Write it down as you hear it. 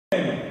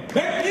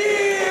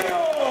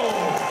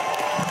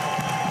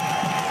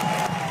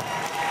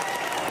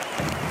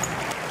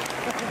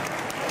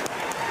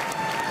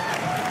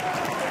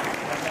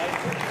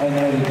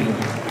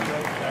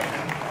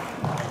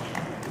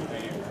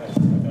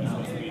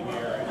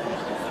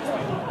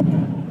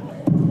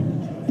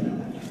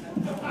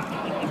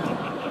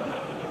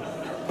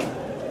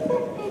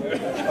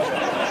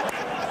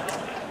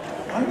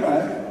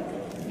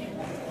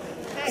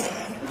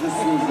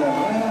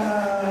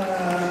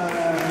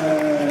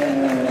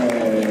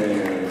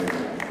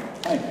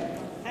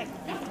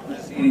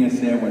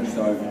sandwich,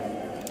 so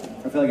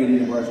I feel like I need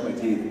to brush my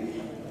teeth.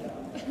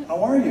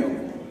 How are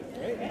you?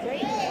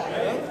 Great.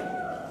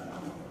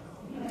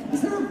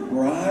 Is there a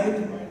bride?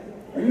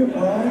 Are you a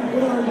bride?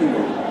 What are you?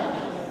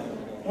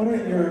 What are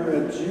you?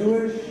 A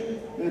Jewish?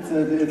 It's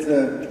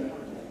a.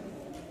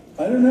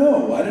 I don't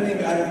know. I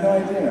have no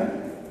idea.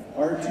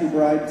 R2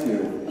 bride 2.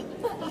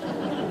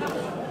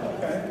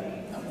 Okay.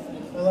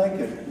 I like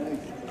it.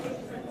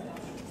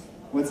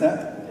 What's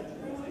that?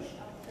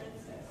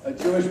 A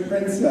Jewish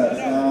princess.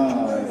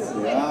 Ah, I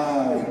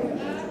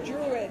see.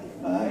 Druid.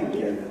 I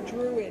get it.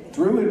 Druid.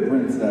 Druid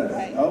princess.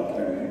 Right.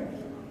 Okay.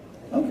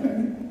 Okay.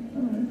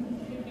 All right.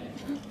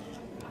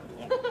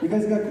 You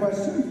guys got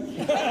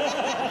questions?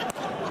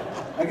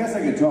 I guess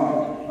I could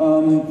talk.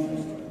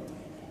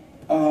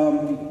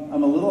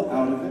 I'm a little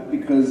out of it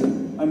because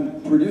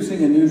I'm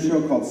producing a new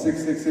show called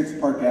 666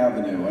 Park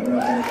Avenue. I don't know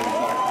if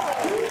anybody's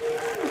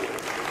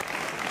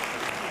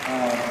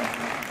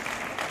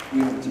we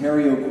have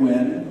Terry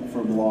O'Quinn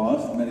from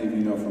Lost, many of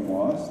you know from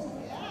Lost,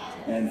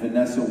 and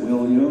Vanessa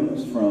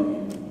Williams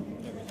from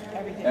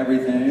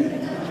Everything,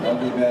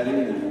 Ugly Betty,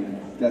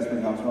 and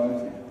Desperate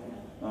Housewives.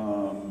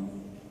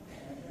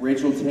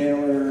 Rachel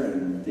Taylor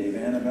and Dave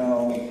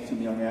Annabelle,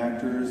 some young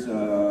actors.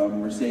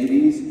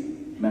 Mercedes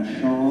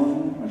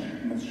Machon.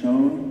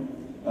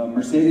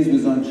 Mercedes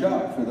was on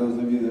Chuck, for those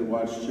of you that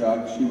watched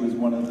Chuck. She was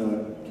one of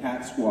the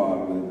Cat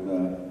Squad with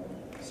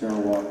Sarah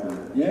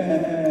Walker.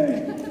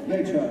 Yay!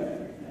 Yay, Chuck!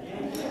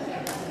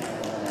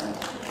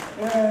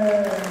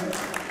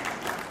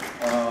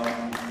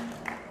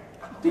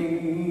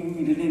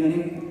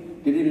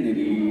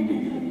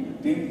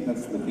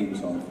 That's the theme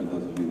song for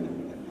those of you that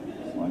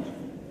watch.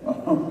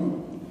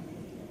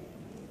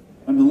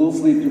 I'm a little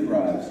sleep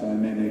deprived, so I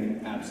may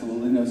make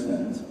absolutely no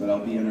sense, but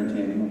I'll be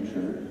entertaining, I'm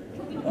sure.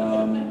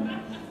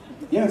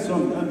 Yeah, so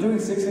I'm doing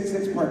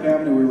 666 Park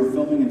Avenue. We were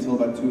filming until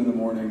about 2 in the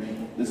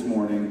morning this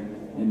morning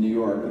in New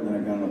York, and then I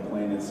got on a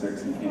plane at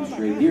 6 and came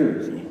straight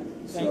here.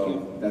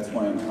 So that's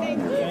why I'm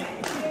tired.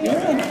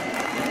 Yeah.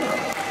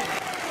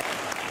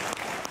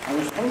 I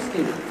was supposed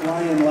to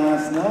fly in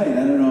last night.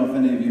 I don't know if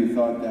any of you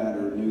thought that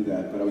or knew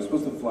that, but I was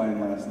supposed to fly in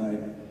last night.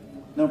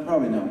 No,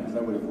 probably not, because I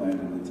would have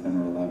landed at 10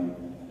 or 11.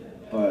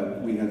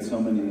 But we had so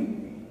many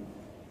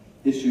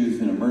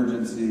issues and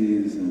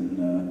emergencies, and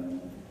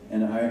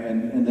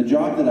the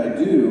job that I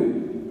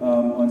do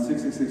on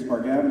 666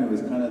 Park Avenue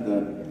is kind of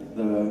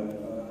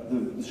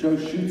the show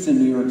shoots in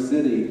New York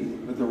City,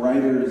 but the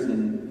writers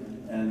and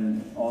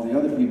all the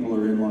other people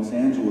are in Los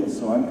Angeles.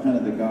 So I'm kind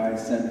of the guy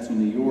sent to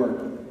New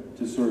York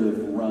to sort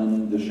of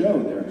run the show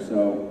there.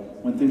 So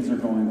when things are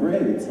going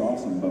great, it's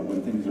awesome. But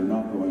when things are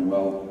not going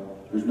well,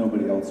 there's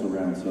nobody else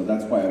around. So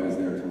that's why I was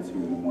there till 2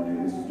 in the morning.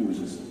 It was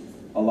just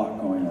a lot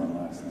going on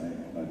last night.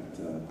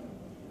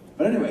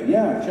 But anyway,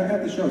 yeah, check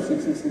out the show,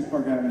 666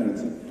 Park Avenue.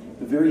 It's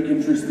a very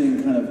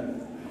interesting kind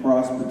of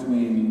cross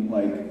between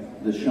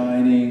like The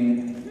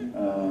Shining,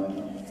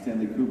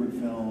 Stanley Kubrick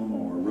film,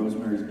 or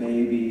Rosemary's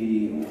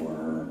Baby,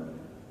 or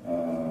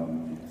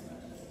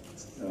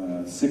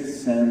Sixth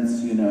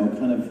Sense, you know,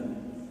 kind of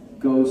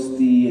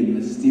ghosty and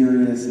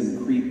mysterious and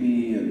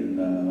creepy, and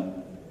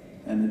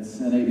it's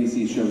an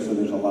ABC show, so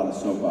there's a lot of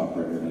soap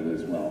opera in it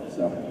as well.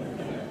 So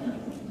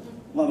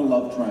a lot of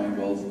love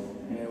triangles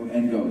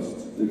and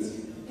ghosts. It's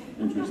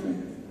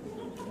interesting.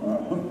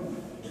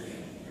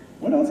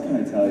 What else can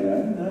I tell you? I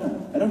don't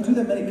know. I don't do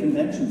that many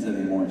conventions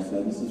anymore,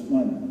 so this is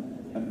fun.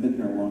 I've been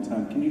here a long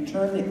time. Can you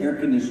turn the air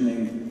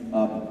conditioning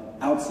up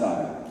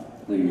outside,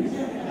 please?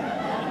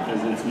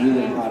 Because it's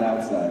really hot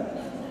outside.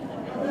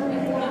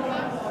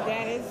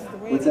 That is the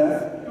way. What's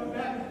that?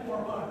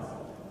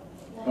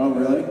 Oh,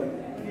 really?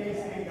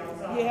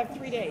 You have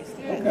 3 days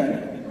to hit.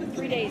 Okay.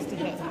 3 days to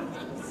hit.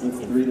 What's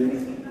 3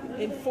 days?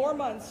 In 4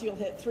 months, you'll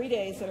hit 3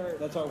 days that are...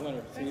 That's our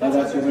winner. Oh,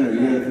 that's your winner. You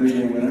get a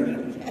 3-day winner?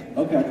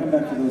 Okay, I'll come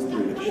back to those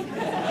 3.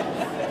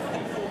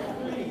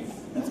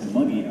 That's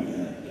muggy out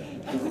there.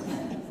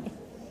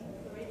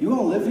 You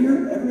all live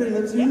here? Everybody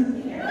lives here?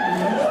 Yeah,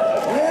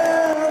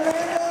 Orlando!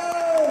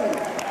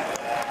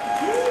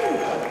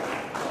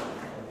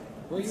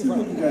 Let's see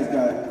what you guys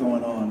got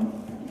going on.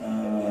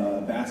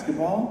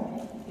 Basketball?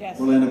 Yes.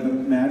 Orlando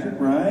Magic,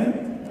 right?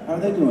 How are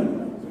they doing?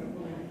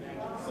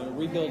 They're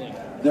rebuilding.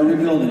 They're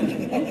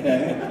rebuilding.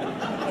 Okay.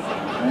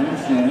 I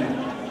understand.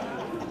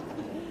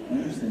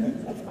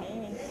 That's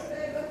Miami.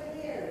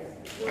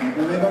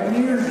 Tampa Bay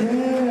Buccaneers, yeah!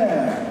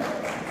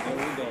 They're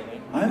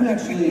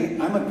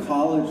rebuilding. I'm a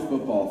college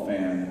football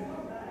fan,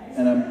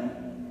 and I'm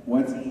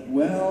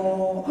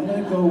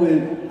gonna go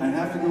with, I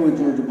have to go with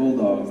Georgia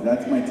Bulldogs.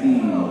 That's my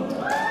team.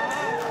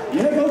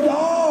 Yeah, go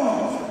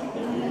Dogs!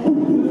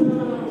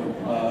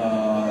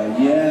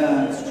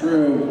 Yeah, it's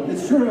true.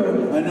 It's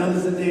true. I know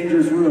this is a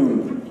dangerous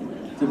room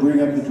to bring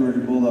up the Georgia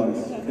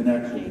Bulldogs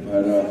connection,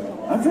 but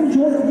I'm from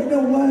Georgia. You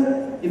know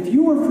what? If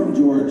you were from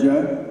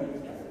Georgia,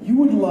 you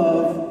would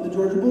love the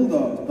Georgia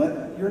Bulldogs,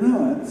 but you're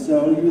not,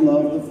 so you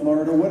love the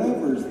Florida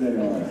whatevers they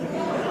are.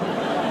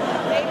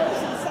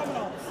 Raiders and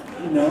Seminoles.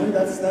 You know,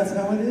 that's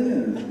how it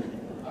is.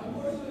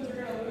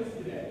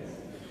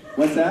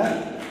 What's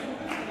that?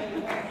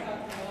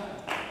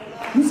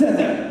 said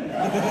that?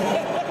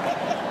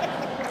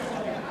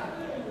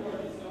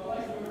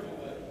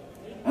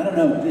 I don't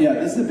know. Yeah,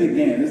 this is a big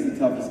game. This is the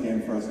toughest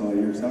game for us all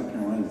year. South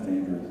Carolina's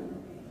dangerous.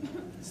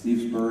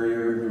 Steve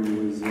Spurrier,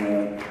 who was,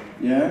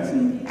 yeah,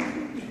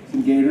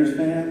 some Gators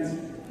fans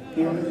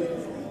here.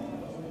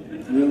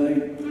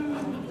 Really?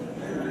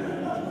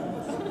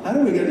 How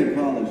do we get to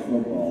college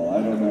football?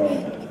 I don't know.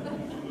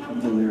 I'm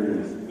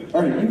delirious.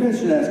 All right, you guys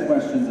should ask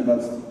questions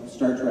about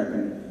Star Trek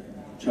and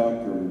Chuck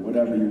or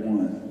whatever you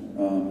want,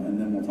 and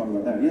then we'll talk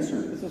about that. Yes,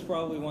 sir? This is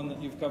probably one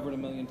that you've covered a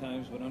million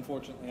times, but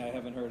unfortunately I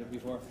haven't heard it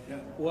before. Yeah.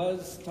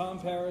 Was Tom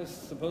Paris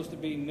supposed to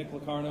be Nick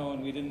Locarno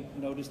and we didn't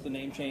notice the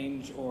name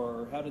change,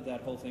 or how did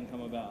that whole thing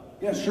come about?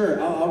 Yeah,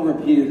 sure. I'll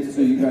repeat it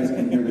so you guys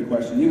can hear the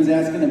question. He was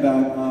asking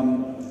about,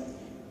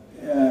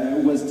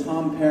 was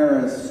Tom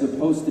Paris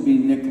supposed to be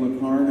Nick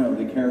Locarno,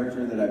 the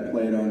character that I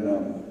played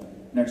on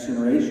Next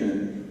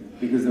Generation,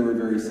 because they were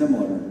very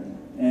similar.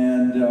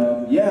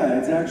 And yeah,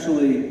 it's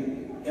actually,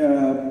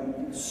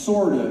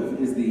 sort of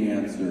is the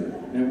answer.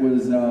 It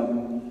was,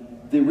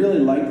 they really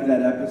liked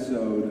that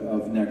episode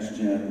of Next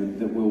Gen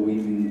that Will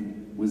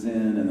Wheaton was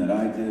in and that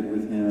I did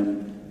with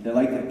him. They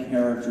liked the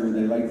character,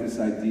 they liked this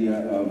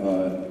idea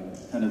of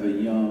kind of a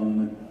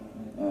young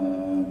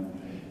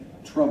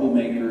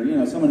troublemaker, you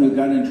know, someone who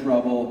got in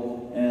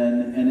trouble,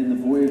 and in the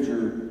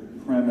Voyager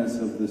premise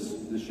of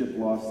the ship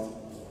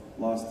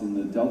lost in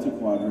the Delta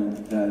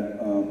Quadrant, that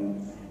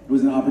it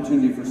was an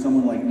opportunity for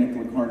someone like Nick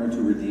Locarno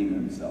to redeem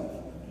himself.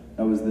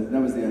 That was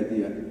the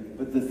idea.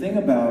 But the thing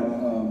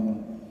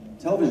about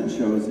television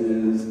shows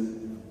is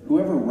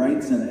whoever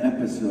writes an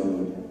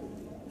episode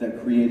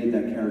that created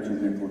that character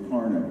Nick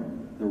Locarno,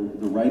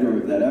 the writer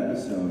of that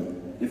episode,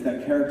 if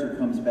that character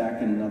comes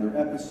back in another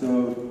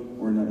episode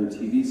or another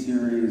TV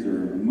series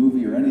or a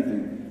movie or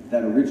anything,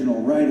 that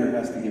original writer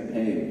has to get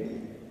paid.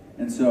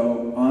 And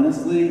so,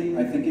 honestly,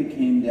 I think it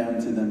came down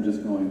to them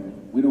just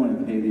going, we don't want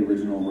to pay the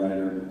original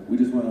writer,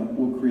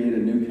 we'll create a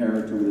new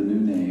character with a new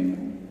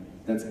name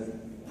that's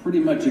pretty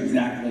much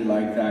exactly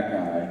like that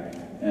guy,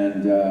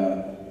 and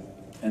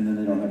then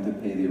they don't have to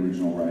pay the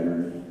original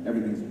writer.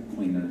 Everything's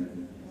cleaner.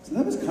 So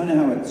that was kind of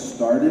how it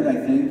started, I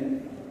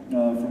think,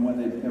 from what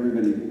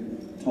everybody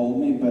told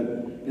me.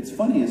 But it's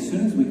funny, as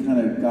soon as we kind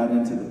of got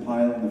into the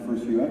pilot in the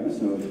first few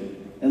episodes,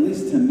 at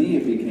least to me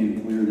it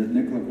became clear that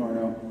Nick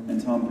Locarno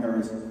and Tom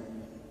Paris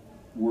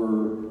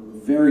were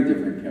very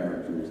different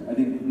characters. I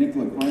think Nick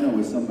Locarno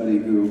was somebody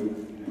who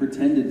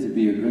pretended to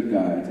be a good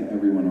guy to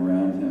everyone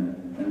around him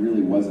and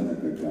really wasn't a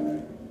good guy.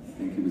 I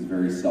think he was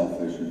very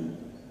selfish, and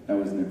that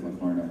was Nick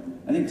Locarno.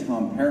 I think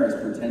Tom Paris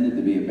pretended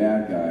to be a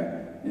bad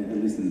guy, at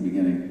least in the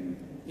beginning,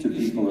 to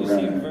people around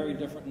him. You seemed very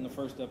different in the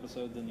first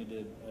episode than you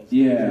did.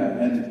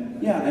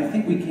 Yeah, I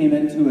think we came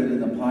into it in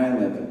the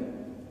pilot,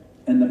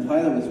 and the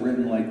pilot was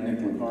written like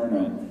Nick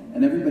Locarno,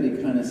 and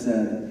everybody kind of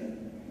said,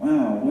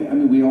 wow,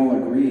 we all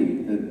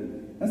agreed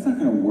that that's not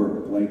going to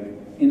work. Like,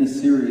 in a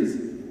series,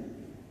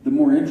 the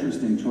more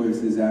interesting choice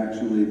is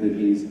actually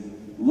that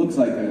looks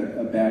like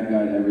a bad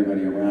guy to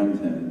everybody around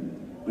him,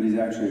 but he's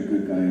actually a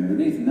good guy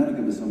underneath, and that'll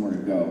give us somewhere to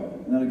go.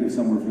 And that'll give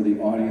somewhere for the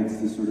audience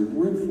to sort of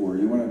root for.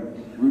 You want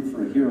to root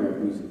for a hero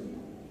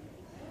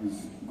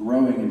who's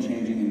growing and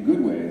changing in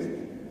good ways,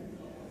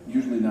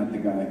 usually not the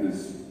guy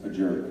who's a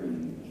jerk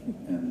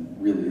and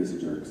really is a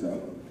jerk.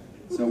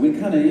 So we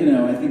kind of,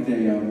 I think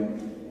they,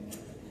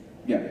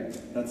 yeah,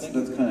 that's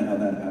kind of how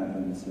that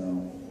happened.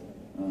 So,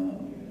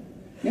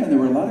 yeah, there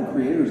were a lot of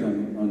creators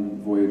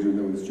on Voyager.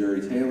 There was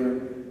Jerry Taylor,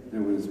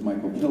 there was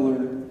Michael Piller,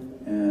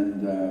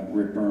 and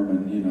Rick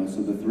Berman,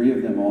 so the three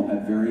of them all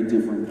had very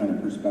different kind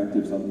of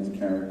perspectives on these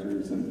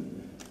characters,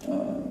 and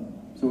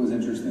so it was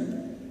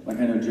interesting. Like,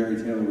 I know Jerry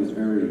Taylor was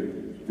very,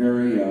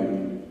 very,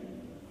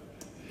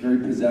 very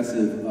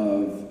possessive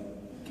of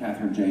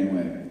Catherine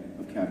Janeway,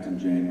 of Captain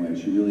Janeway.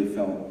 She really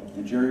felt,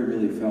 and Jerry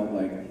really felt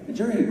like, and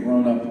Jerry had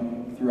grown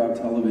up throughout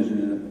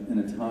television in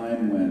a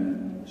time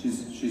when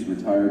she's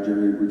retired.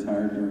 Jerry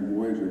retired during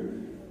Voyager.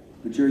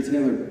 But Jerry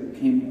Taylor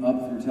came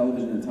up through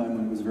television at a time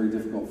when it was very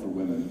difficult for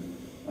women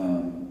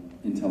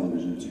in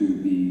television to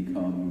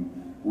become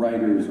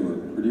writers or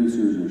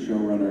producers or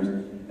showrunners.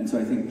 And so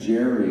I think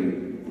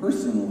Jerry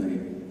personally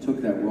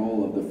took that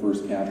role of the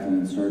first captain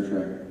in Star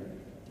Trek.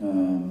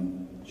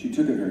 She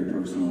took it very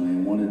personally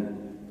and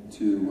wanted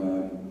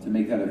to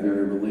make that a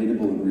very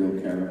relatable and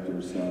real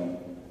character. So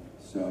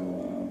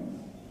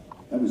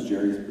that was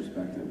Jerry's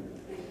perspective.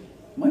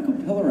 Michael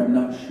Piller, I'm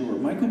not sure.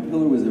 Michael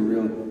Piller was a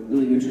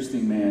really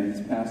interesting man.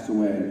 He's passed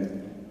away.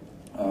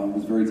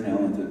 Was very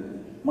talented.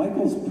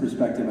 Michael's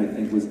perspective, I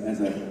think, was as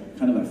a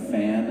kind of a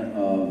fan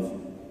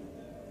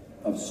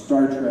of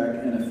Star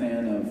Trek and a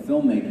fan of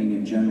filmmaking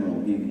in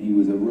general. He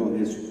was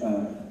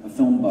a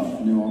film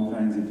buff, knew all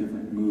kinds of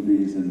different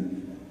movies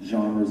and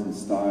genres and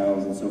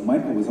styles, and so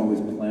Michael was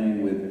always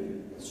playing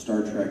with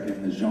Star Trek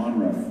and the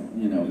genre.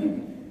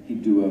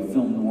 He'd do a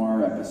film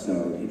noir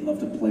episode. He'd love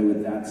to play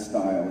with that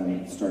style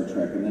in Star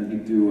Trek, and then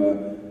he'd do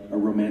a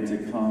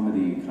romantic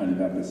comedy kind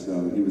of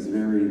episode. He was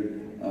very,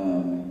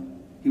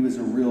 he was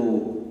a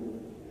real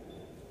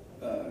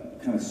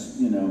kind of,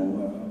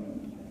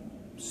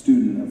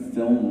 student of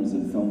films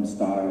and film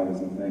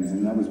styles and things,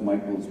 and that was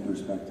Michael's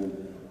perspective,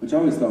 which I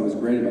always thought was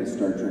great about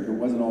Star Trek. It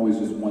wasn't always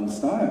just one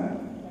style.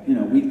 You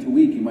know, week to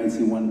week, you might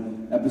see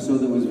one episode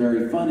that was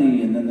very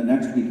funny, and then the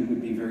next week it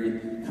would be very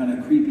kind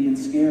of creepy and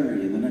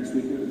scary, and the next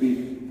week it would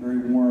be very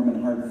warm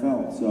and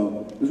heartfelt.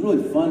 So it was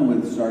really fun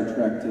with Star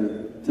Trek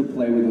to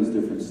play with those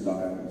different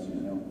styles, you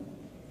know.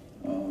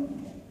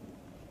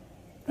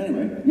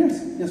 Anyway,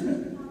 yes, ma'am.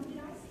 Did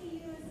I see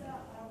you as a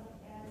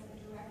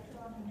director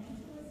on the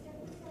Mentalist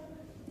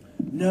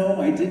episode?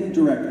 No, I didn't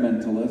direct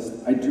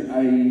Mentalist.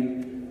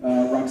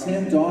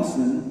 Roxanne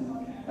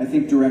Dawson, I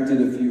think,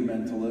 directed a few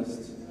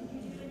Mentalists.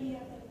 Did you do any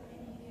of the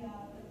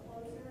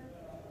closer?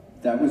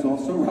 That was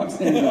also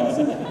Roxanne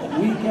Dawson.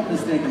 We get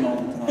mistaken all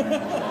the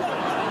time.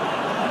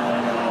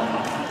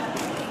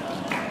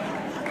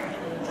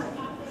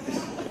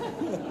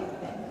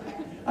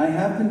 I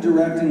have been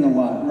directing a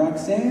lot.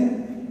 Roxanne,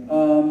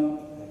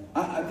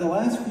 the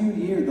last few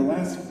years, the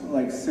last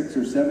like 6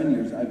 or 7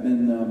 years, I've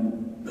been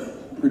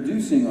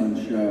producing on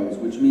shows,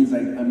 which means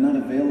I'm not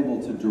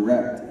available to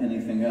direct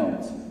anything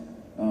else,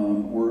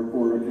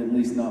 or at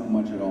least not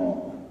much at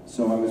all.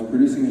 So I was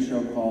producing a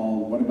show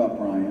called What About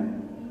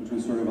Brian, which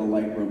was sort of a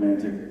light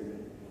romantic,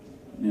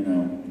 you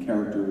know,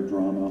 character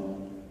drama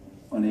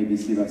on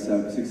ABC about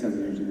 6-7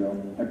 years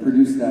ago. I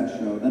produced that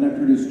show. Then I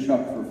produced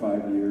Chuck for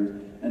 5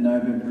 years, and now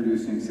I've been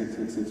producing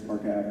 666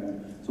 Park Avenue.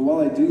 So while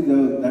I do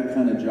that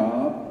kind of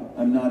job,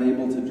 I'm not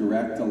able to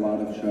direct a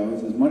lot of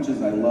shows, as much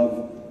as I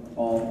love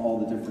all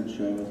the different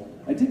shows.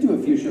 I did do a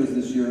few shows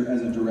this year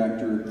as a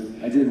director.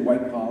 I did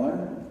White Collar,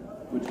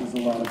 which was a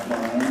lot of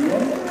fun. Yeah.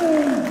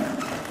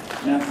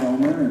 Matt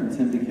Bomer and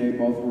Tim DeKay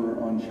both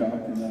were on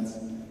Chuck, and that's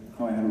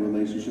how I had a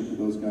relationship with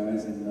those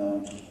guys. And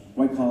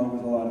White Collar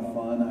was a lot of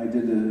fun. I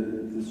did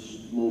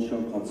this little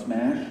show called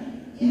Smash,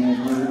 you may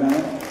have heard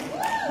about.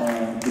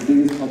 The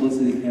biggest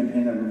publicity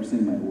campaign I've ever seen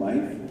in my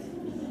life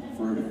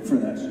for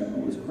that show.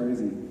 It was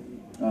crazy.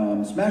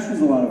 Smash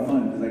was a lot of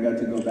fun because I got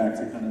to go back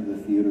to kind of the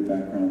theater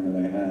background that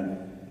I had,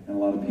 and a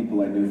lot of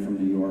people I knew from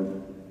New York,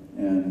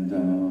 and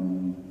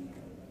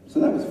so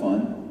that was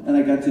fun. And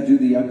I got to do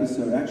the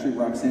episode. Actually,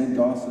 Roxanne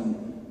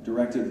Dawson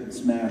directed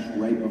Smash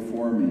right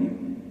before me.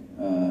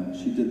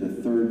 She did the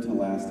third to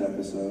last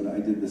episode. I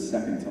did the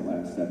second to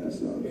last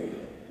episode,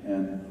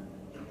 and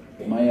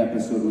my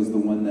episode was the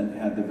one that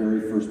had the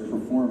very first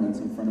performance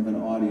in front of an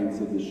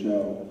audience of the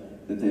show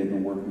that they had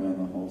been working on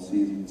the whole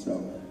season.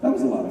 So that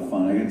was a lot of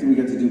fun. We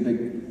got to do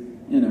big,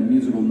 you know,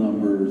 musical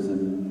numbers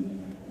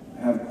and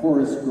have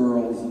chorus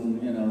girls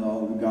and, you know,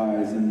 all the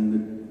guys and the,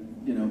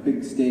 you know,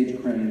 big stage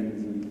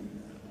cranes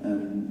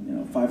and you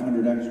know,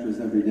 500 extras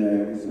every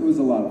day. It was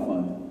a lot of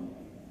fun.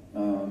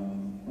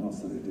 What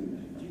else did I do?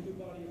 Did you do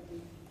Body of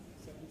Proof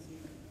second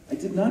season? I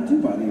did not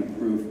do Body of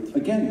Proof.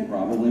 Again,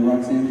 probably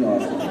Roxanne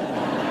Dawson.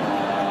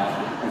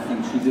 I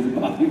think she did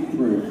Body of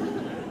Proof.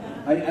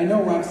 I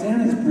know Roxanne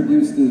has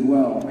produced as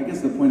well. I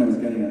guess the point I was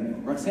getting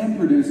at, Roxanne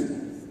produced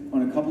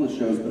on a couple of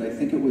shows, but I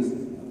think it was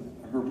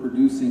her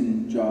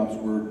producing jobs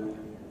were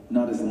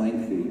not as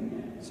lengthy.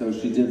 So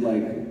she did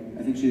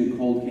I think she did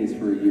Cold Case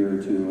for a year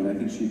or two, and I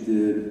think she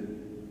did,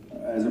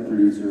 as a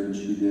producer, and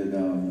she did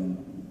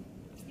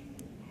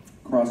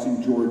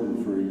Crossing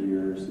Jordan for a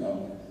year or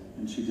so,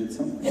 and she did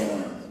something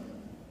else.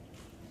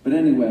 But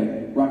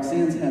anyway,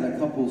 Roxanne's had a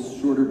couple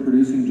shorter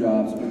producing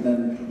jobs, but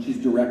then she's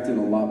directed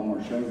a lot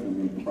more shows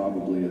than me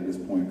probably at this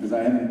point, because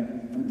I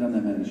haven't done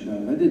that many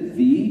shows. I did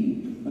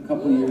V a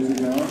couple years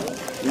ago.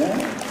 Yeah.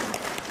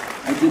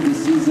 I did the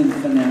season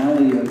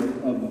finale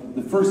of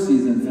the first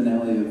season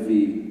finale of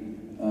V.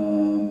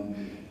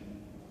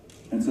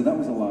 And so that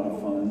was a lot of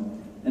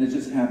fun. And it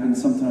just happened,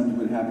 sometimes it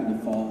would happen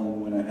to fall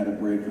in when I had a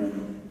break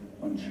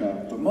on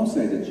Chuck. But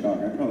mostly I did Chuck.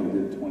 I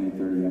probably did 20,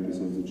 30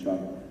 episodes of Chuck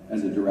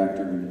as a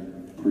director and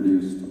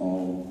produced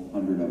all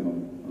 100 of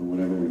them, or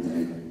whatever we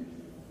made.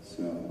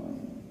 So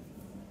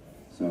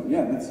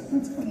yeah, that's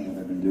kind of what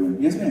I've been doing.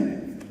 Yes,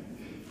 ma'am?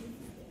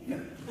 Yeah.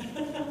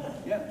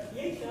 Yeah.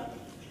 Yay, Chuck.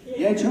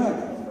 Yay, Chuck.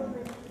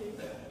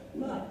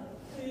 But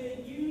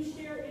could you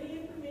share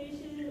any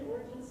information,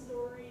 origin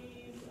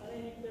stories,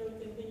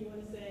 anecdotes, anything you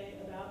want to say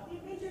about the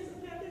adventures of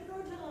Captain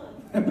Proton?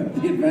 About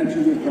the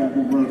adventures of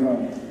Captain Proton.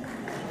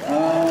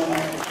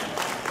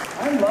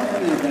 I love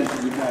the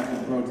adventures of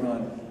Captain Proton.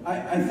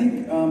 I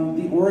think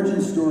the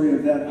origin story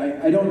of that,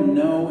 I don't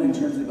know in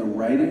terms of the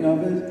writing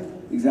of it,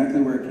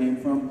 exactly where it came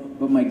from,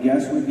 but my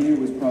guess would be it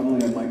was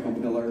probably a Michael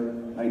Piller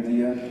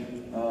idea.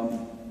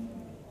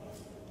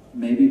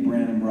 Maybe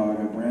Brandon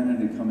Braga. Brandon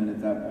had come in at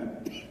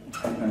that,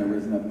 had kind of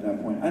risen up at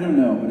that point. I don't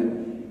know, but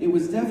it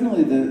was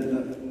definitely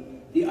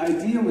the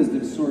idea was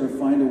to sort of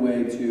find a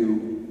way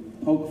to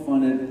poke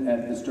fun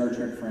at the Star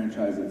Trek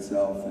franchise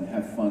itself and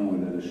have fun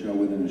with it, a show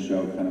within a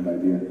show kind of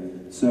idea.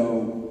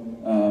 So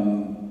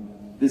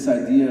this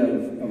idea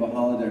of a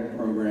holodeck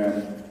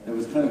program that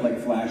was kind of like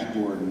Flash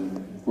Gordon,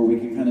 where we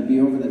could kind of be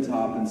over the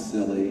top and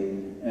silly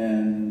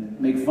and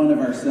make fun of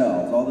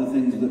ourselves, all the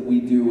things that we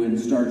do in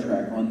Star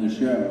Trek on the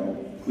show,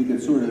 we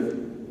could sort of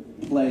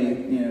play,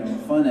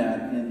 fun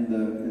at in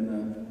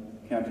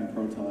the Captain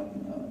Proton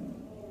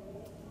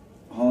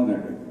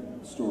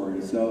holodeck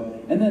story.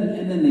 So, and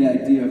then the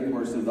idea, of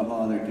course, of the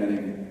holodeck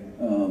getting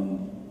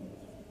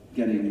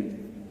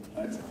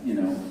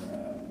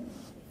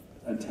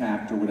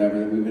attacked or whatever,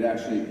 that we would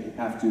actually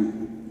have to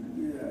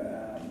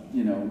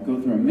go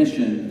through a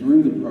mission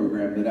through the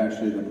program, that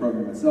actually the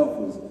program itself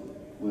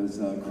was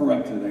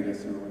corrupted, I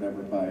guess, or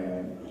whatever,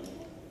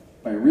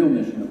 by a real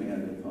mission that we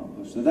had to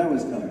accomplish. So that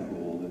was kind of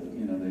cool that,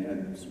 they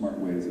had smart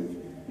ways of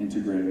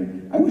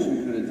integrating it. I wish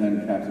we could have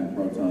done Captain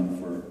Proton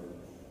for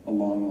a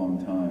long,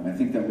 long time. I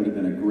think that would have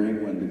been a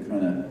great one to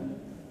kind of,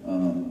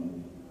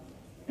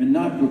 and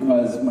not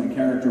because my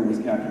character was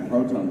Captain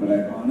Proton, but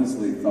I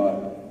honestly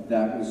thought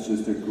that was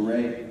just a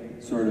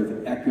great sort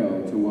of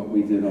echo to what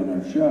we did on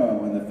our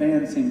show, and the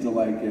fans seemed to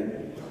like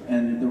it.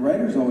 And the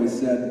writers always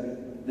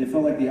said they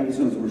felt like the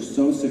episodes were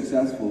so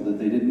successful that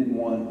they didn't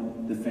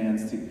want the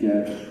fans to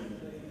get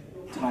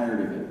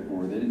tired of it,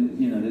 or they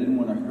didn't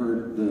want to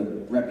hurt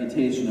the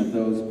reputation of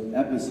those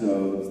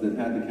episodes that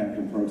had the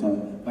Captain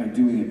Proton by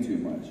doing it too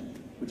much,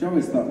 which I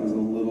always thought was a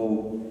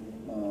little,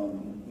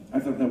 I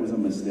thought that was a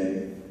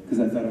mistake, because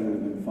I thought it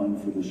would have been fun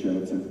for the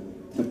show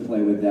to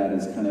play with that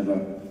as kind of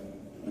a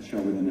show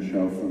within a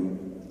show for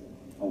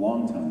a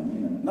long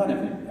time, not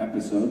every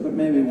episode, but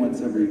maybe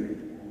once every,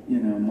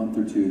 month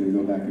or two to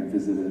go back and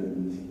visit it.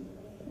 And,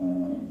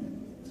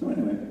 so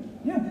anyway,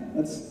 yeah,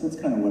 that's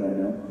kind of what I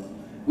know.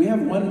 We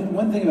have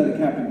one thing about the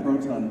Captain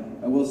Proton,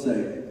 I will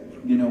say,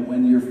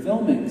 when you're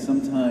filming,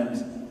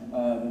 sometimes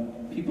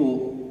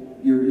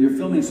you're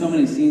filming so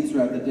many scenes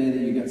throughout the day that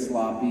you get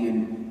sloppy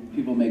and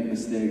people make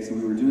mistakes.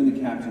 And we were doing the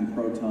Captain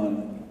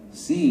Proton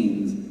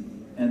scenes,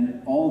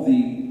 and all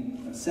the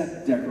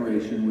set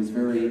decoration was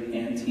very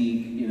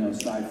antique,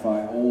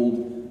 sci-fi,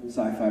 old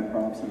sci-fi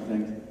props and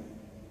things.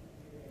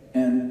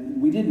 And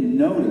we didn't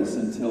notice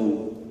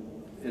until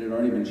it had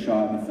already been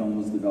shot and the film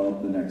was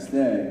developed the next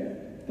day,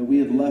 that we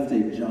had left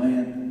a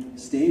giant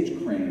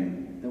stage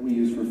crane that we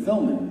used for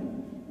filming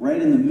right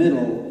in the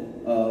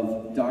middle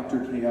of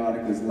Dr.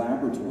 Chaotica's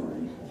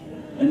laboratory.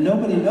 And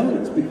nobody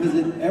noticed, because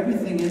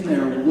everything in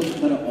there looked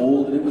kind of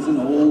old, and it was an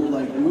old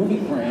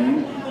movie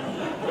crane,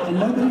 and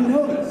nobody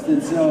noticed.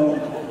 And so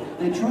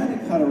they tried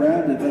to cut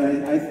around it,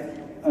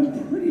 but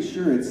I'm pretty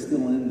sure it's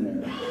still in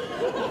there.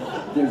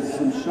 There's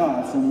some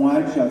shots, some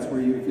wide shots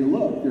where if you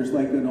look, there's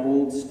like an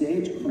old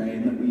stage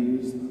crane that we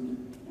used,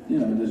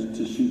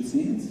 to shoot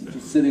scenes,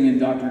 just sitting in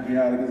Dr.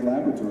 Chaotica's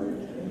laboratory.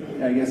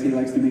 I guess he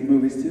likes to make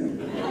movies too.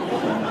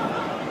 So,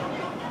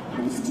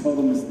 it was a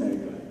total mistake.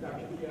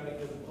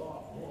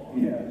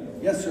 Yeah.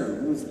 Yes,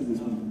 sir. Let's do this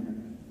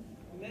one.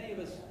 Many of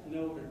us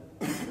know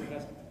what it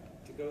has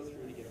to go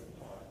through to get a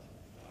part.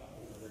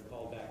 They're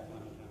called back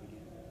time and time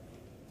again.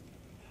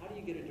 How do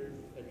you get a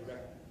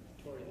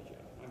directorial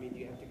job? I mean, do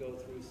you have to go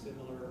through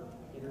similar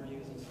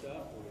interviews and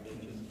stuff, or do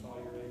they just call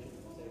your agent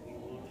and say, we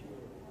want you?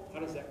 How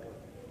does that work?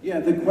 Yeah,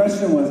 the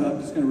question was,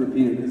 I'm just going to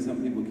repeat it because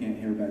some people can't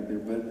hear back there,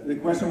 but the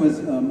question was,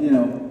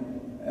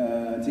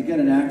 to get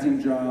an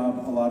acting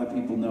job, a lot of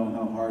people know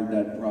how hard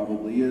that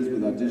probably is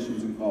with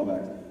auditions and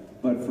callbacks.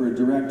 But for a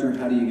director,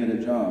 how do you get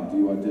a job? Do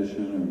you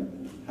audition,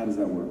 or how does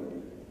that work?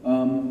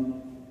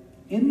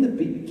 In the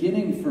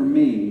beginning for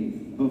me,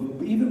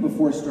 even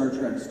before Star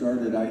Trek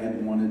started, I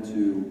had wanted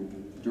to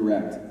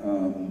direct.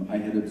 I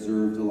had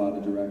observed a lot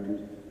of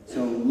directors.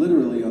 So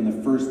literally on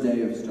the first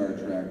day of Star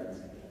Trek,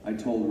 I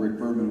told Rick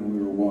Berman when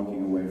we were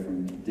walking away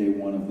from day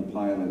one of the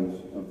pilot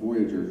of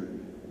Voyager,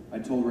 I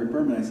told Rick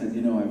Berman, I said,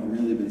 I've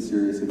really been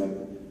serious about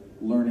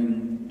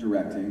learning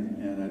directing,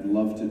 and I'd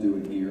love to do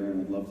it here,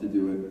 and I'd love to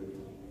do it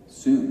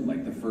soon,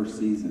 like the first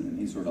season. And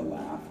he sort of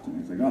laughed, and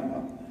he's like,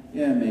 oh,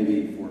 yeah,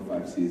 maybe 4 or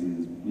 5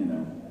 seasons,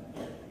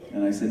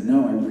 And I said,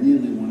 no, I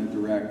really want to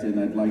direct, and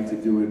I'd like to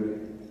do it,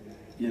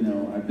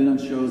 I've been on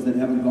shows that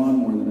haven't gone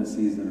more than a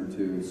season or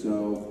 2,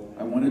 so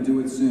I want to do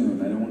it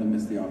soon. I don't want to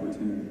miss the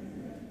opportunity.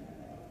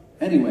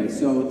 Anyway,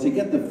 so to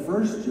get the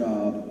first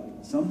job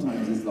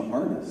sometimes is the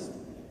hardest.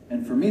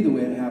 And for me, the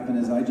way it happened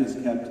is I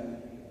just kept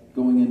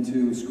going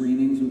into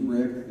screenings with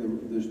Rick,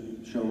 the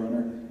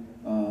showrunner,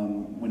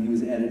 when he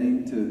was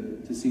editing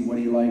to see what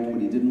he liked,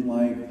 what he didn't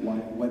like,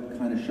 what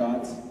kind of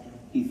shots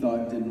he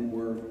thought didn't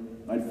work.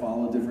 I'd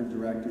follow different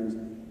directors.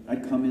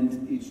 I'd come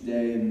in each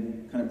day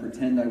and kind of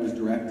pretend I was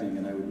directing,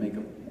 and I would make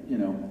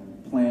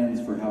plans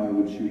for how I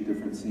would shoot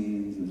different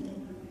scenes. And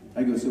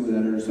I go sit with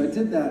editors. So I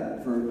did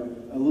that for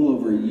a little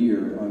over a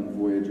year on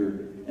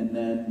Voyager, and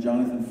then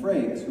Jonathan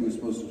Frakes, who was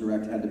supposed to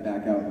direct, had to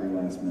back out very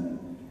last minute.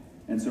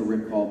 And so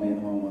Rick called me at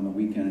home on the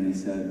weekend, and he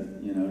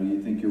said, do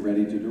you think you're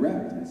ready to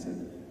direct? And I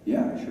said,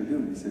 yeah, I sure do.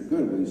 And he said,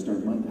 good, will you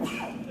start Monday?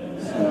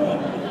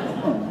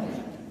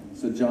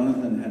 So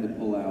Jonathan had to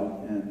pull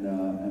out,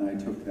 and I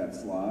took that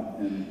slot,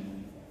 and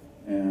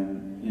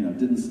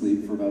didn't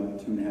sleep for about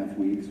 2.5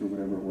 weeks or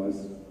whatever it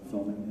was,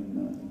 filming.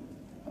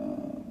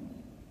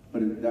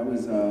 But that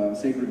was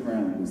Sacred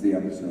Ground was the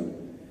episode.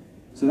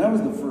 So that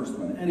was the first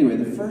one. Anyway,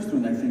 the first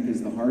one I think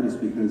is the hardest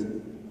because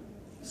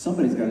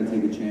somebody's got to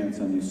take a chance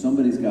on you.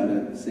 Somebody's got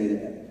to say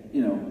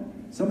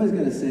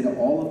to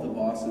all of the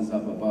bosses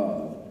up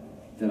above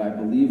that I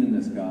believe in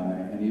this guy,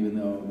 and even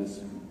though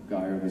this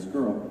guy or this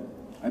girl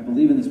I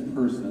believe in this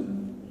person,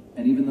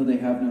 and even though they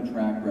have no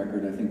track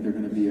record, I think they're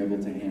going to be able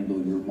to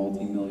handle your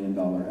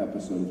multi-million-dollar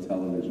episode of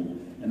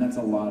television. And that's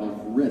a lot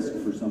of risk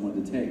for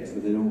someone to take, so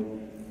they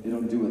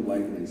don't do it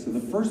lightly. So the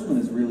first one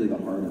is really the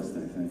hardest,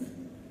 I think.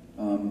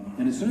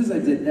 And as soon as I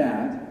did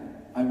that,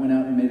 I went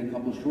out and made a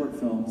couple short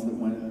films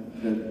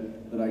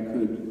that I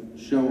could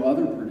show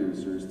other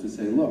producers to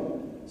say,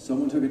 look,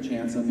 someone took a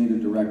chance on me to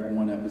direct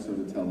one episode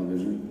of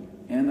television,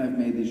 and I've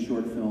made these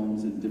short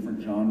films in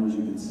different genres.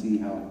 You can see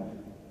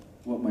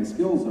what my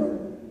skills are.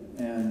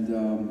 And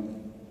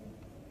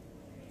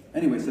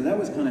anyway, so that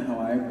was kind of how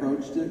I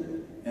approached it.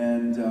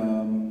 And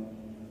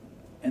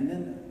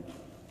then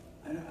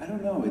I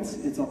don't know.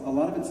 It's a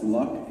lot of it's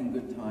luck and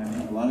good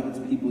timing. A lot of it's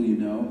people you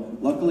know.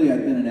 Luckily,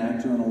 I've been an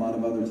actor on a lot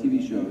of other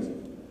TV shows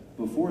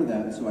before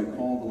that, so I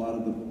called a lot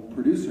of the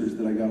producers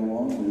that I got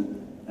along with,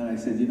 and I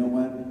said, you know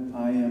what?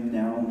 I am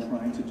now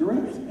trying to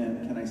direct,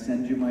 and can I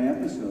send you my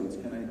episodes?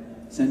 Can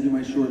I send you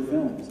my short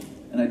films?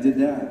 And I did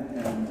that,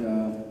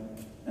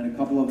 and a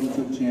couple of them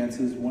took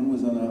chances. One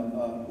was on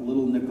a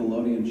little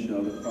Nickelodeon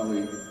show that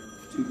probably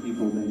 2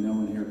 people may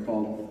know in here,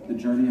 called The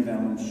Journey of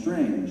Alan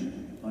Strange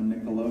on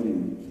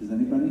Nickelodeon. Does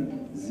anybody?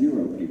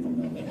 0 people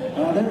know.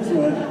 There's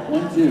one.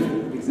 1,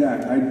 2.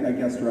 Exact. I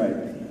guessed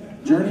right.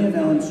 Journey of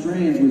Alan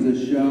Strange was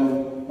a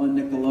show on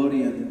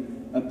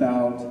Nickelodeon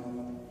about,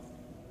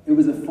 it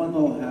was a fun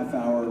little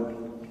half-hour.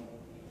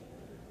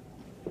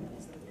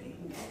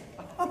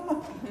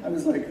 I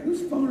was like,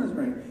 whose phone is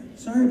ringing?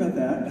 Sorry about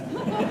that.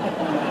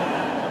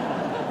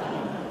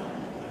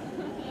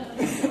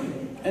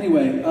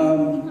 Anyway,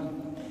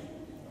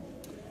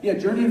 yeah,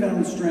 Journey of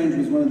Alan Strange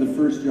was one of the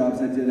first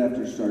jobs I did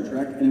after Star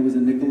Trek, and it was a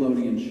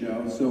Nickelodeon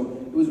show, so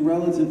it was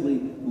relatively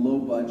low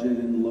budget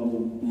and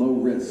low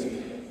risk.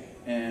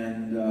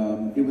 And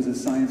it was a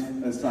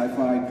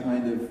sci-fi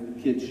kind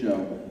of kid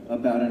show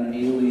about an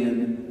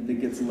alien that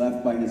gets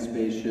left by his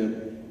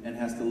spaceship and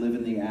has to live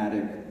in the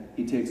attic.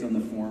 He takes on the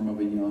form of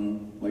a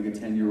young, like a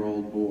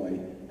 10-year-old boy,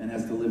 and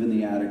has to live in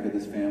the attic of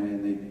his family,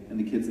 and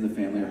the kids in the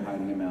family are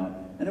hiding him out.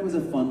 And it was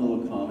a fun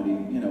little comedy,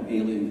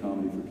 alien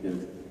comedy for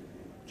kids.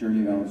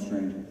 Journey of Alan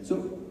Strange.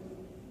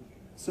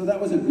 So that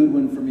was a good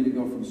one for me to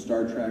go from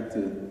Star Trek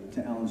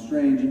to Alan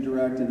Strange and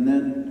direct, and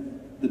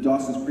then the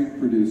Dawson's Creek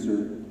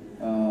producer,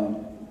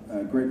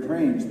 Greg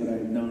Crange, that I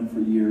had known for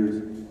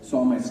years,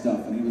 saw my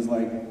stuff, and he was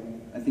like,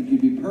 I think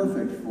you'd be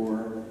perfect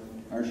for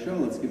our show,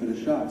 let's give it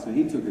a shot. So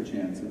he took a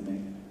chance at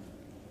me.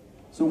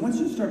 So once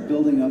you start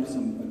building up a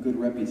good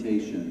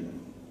reputation,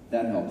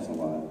 that helps a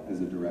lot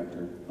as a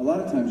director. A lot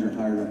of times you're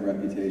hired on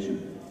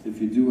reputation. If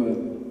you do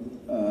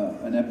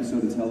an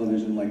episode of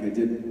television like I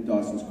did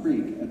Dawson's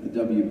Creek at the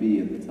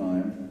WB at the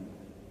time,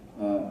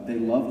 they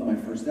loved my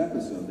first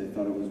episode. They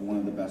thought it was one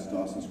of the best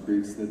Dawson's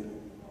Creeks that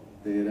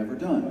they had ever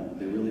done.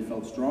 They really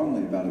felt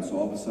strongly about it. So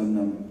all of a sudden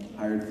I'm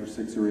hired for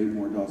 6 or 8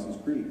 more Dawson's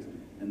Creeks.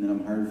 And then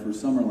I'm hired for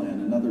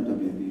Summerland, another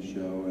WB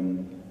show,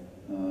 and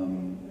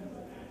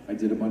I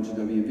did a bunch of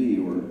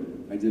WB, or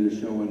I did a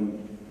show on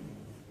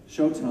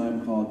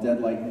Showtime called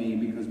Dead Like Me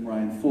because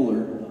Brian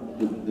Fuller,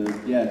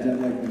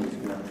 Dead Like Me was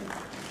good.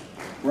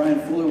 Brian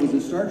Fuller was a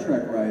Star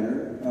Trek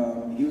writer.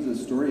 He was a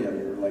story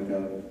editor, like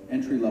a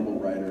entry-level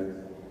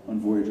writer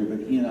on Voyager, but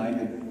he and I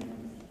had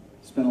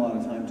spent a lot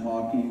of time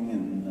talking,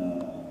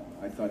 and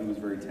I thought he was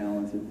very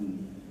talented,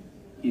 and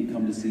he'd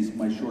come to see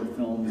my short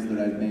films that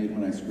I'd made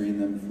when I screened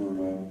them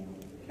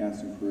for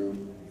cast and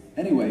crew.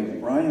 Anyway,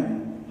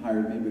 Brian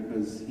hired me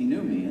because he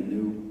knew me and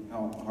knew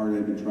how hard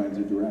I'd been trying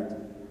to direct.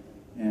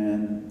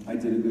 And I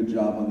did a good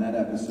job on that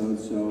episode,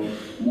 so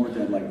more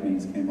Dead Like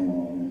Me's came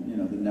along.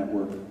 The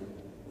network,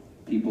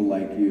 people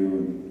like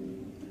you.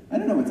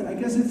 And I don't know, I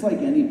guess it's like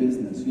any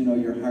business.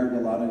 You're hired a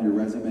lot on your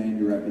resume and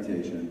your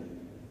reputation.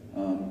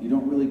 You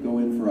don't really go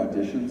in for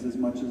auditions as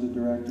much as a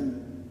director.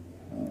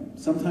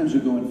 Sometimes you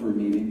go in for a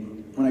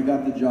meeting. When I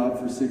got the job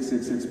for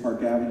 666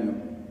 Park Avenue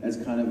as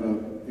kind of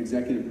a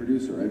executive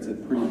producer, it's a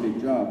pretty big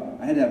job.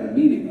 I had to have a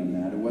meeting on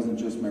that. It wasn't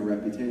just my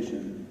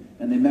reputation.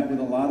 And they met with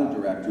a lot of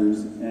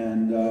directors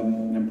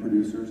and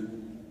producers.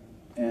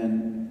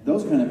 And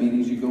those kind of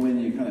meetings, you go in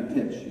and you kind of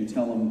pitch. You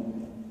tell them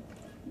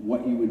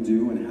what you would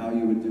do and how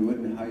you would do it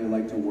and how you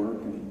like to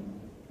work.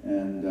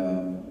 And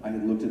I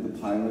had looked at the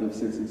pilot of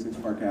 666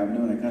 Park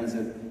Avenue, and I kind of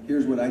said,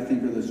 here's what I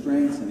think are the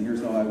strengths, and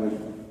here's how I would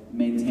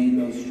maintain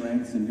those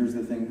strengths, and here's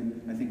the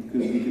thing I think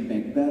we could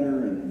make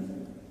better.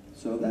 And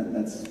so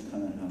that's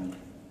kind of how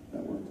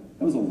that worked.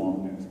 That was a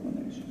long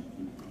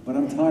explanation. But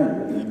I'm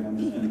tired, and I'm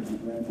just going to keep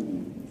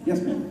ranting.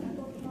 Yes, ma'am?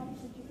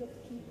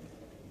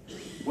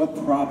 What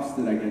props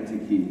did I get to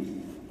keep?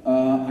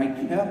 I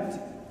kept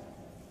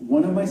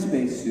one of my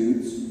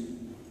spacesuits,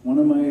 one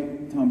of my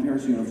Tom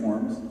Paris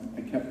uniforms.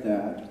 I kept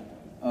that.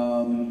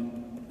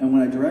 And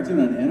when I directed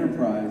on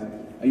Enterprise,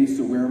 I used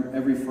to wear them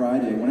every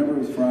Friday. Whenever it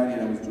was Friday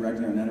and I was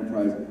directing on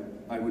Enterprise,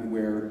 I would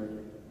wear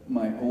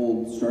my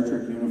old Star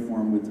Trek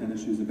uniform with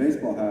tennis shoes and a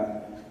baseball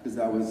hat, because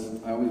I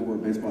always wore a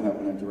baseball hat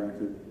when I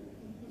directed.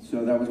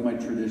 So that was my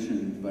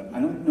tradition, but I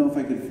don't know if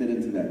I could fit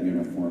into that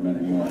uniform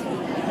anymore.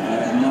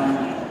 I'm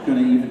not going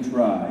to even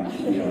try,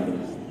 to be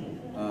honest.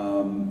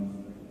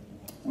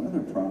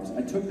 other props?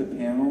 I took the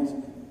panels,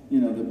 you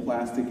know, the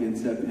plastic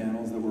inset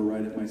panels that were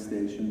right at my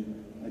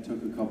station. I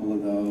took a couple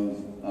of those.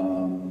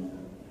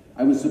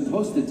 I was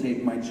supposed to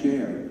take my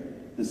chair.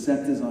 The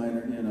set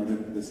designer, you know,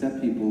 the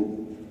set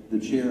people, the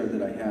chair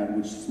that I had,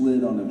 which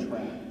slid on a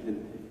track.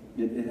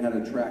 It had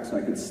a track so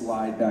I could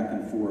slide back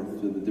and forth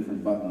to the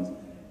different buttons.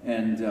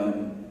 And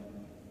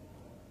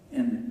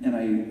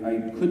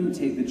I couldn't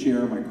take the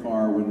chair in my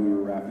car when we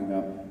were wrapping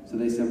up. So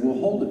they said, we'll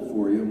hold it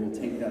for you and we'll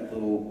take that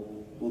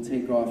we'll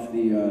take off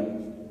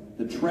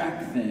the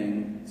track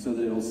thing so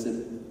that it'll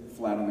sit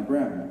flat on the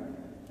ground.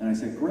 And I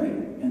said, great.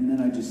 And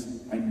then I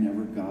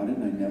never got it,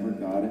 and I never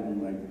got it.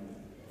 And like,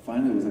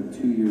 finally it was like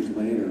 2 years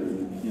later,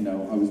 you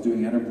know, I was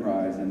doing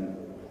Enterprise, and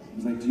I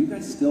was like, do you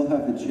guys still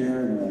have the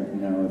chair? And they're like,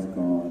 no, it's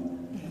gone.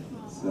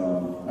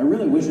 So I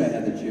really wish I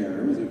had the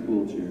chair. It was a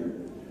cool chair.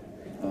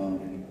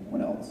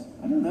 What else?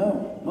 I don't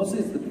know. Mostly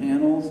it's the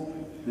panels,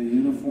 the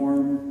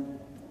uniform.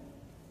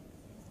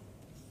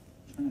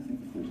 I'm trying to think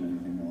if there's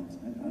anything else.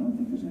 I don't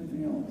think there's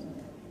anything else.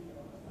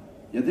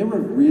 Yeah, they were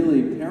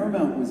really,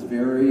 Paramount was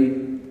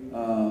very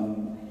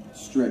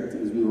strict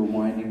as we were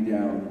winding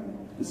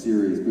down the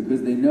series,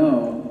 because they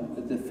know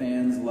that the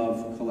fans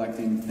love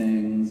collecting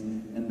things,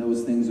 and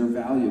those things are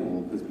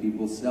valuable because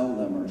people sell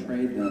them or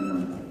trade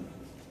them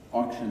or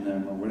auction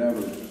them or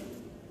whatever.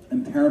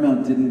 And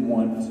Paramount didn't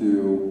want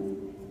to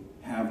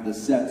have the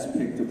sets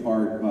picked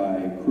apart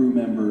by crew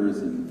members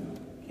and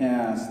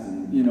cast,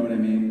 and you know what I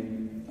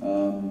mean?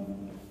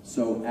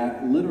 So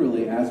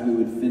literally as we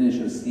would finish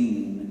a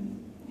scene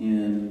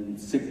in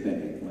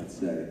sickbay, let's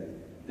say,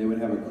 they would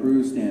have a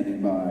crew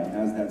standing by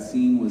as that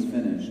scene was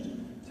finished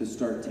to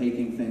start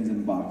taking things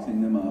and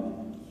boxing them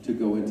up to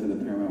go into the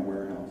Paramount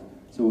warehouse.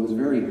 So it was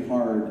very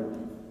hard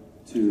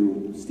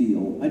to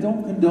steal. I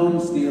don't condone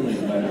stealing,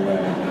 by the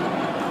way.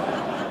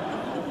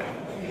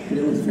 But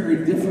it was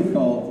very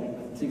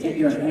difficult to get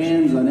your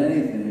hands on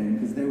anything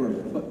because they were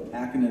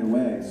packing it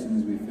away as soon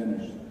as we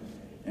finished.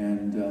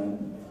 And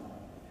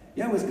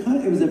yeah, it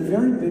was a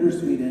very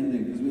bittersweet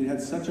ending because we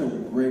had such a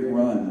great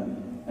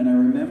run. And I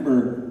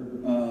remember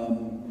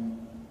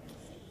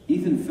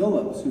Ethan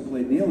Phillips, who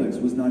played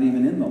Neelix, was not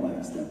even in the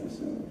last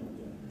episode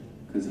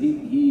because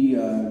he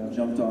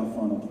jumped off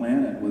on a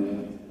planet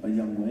with a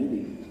young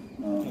lady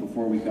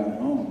before we got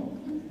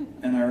home.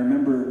 And I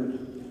remember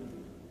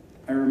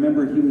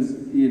he was,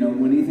 you know,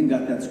 when Ethan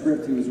got that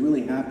script, he was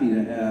really happy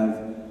to have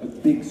a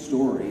big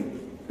story,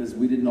 because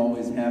we didn't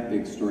always have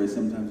big stories.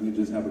 Sometimes we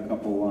just have a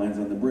couple lines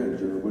on the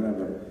bridge or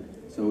whatever.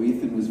 So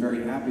Ethan was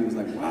very happy. He was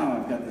like,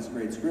 wow, I've got this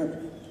great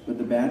script. But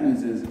the bad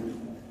news is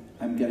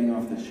I'm getting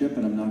off the ship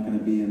and I'm not going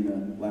to be in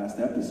the last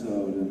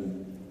episode.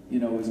 And, you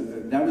know,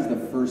 that was the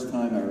first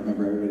time I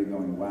remember everybody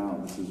going, wow,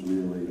 this is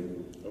really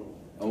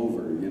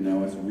over. You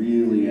know, it's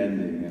really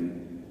ending.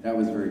 And that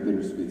was very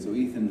bittersweet. So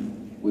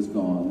Ethan was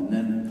gone. And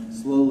then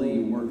slowly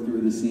you work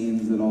through the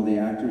scenes that all the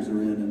actors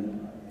are in.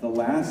 And the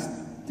last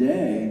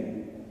day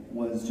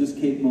was just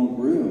Kate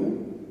Mulgrew.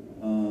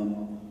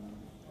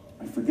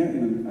 I forget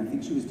who, I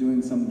think she was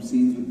doing some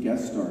scenes with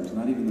guest stars,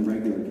 not even the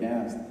regular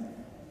cast.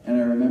 And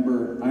I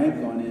remember I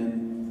had gone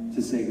in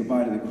to say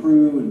goodbye to the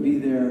crew and be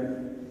there,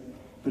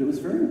 but it was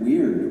very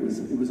weird.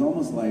 It was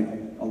almost like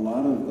a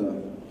lot of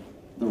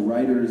the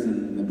writers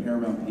and the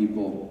Paramount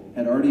people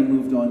had already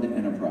moved on to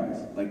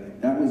Enterprise.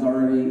 Like, that was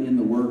already in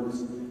the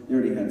works. They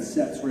already had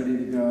sets ready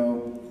to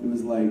go.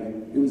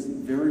 It was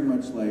very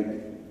much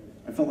like,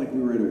 I felt like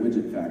we were at a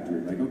widget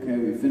factory. Like, okay,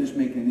 we finished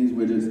making these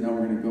widgets, now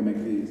we're going to go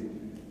make these.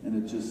 And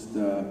it just...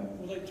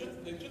 well, they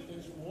took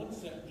things from one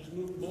set, just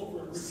moved them over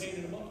and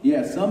repainted them up.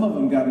 Yeah, some of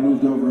them got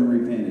moved over and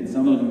repainted.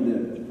 Some of them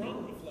did. The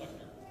chrono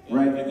deflector.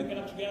 Right. They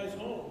got you guys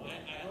home.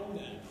 I own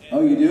that. And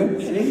Oh, you do?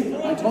 See?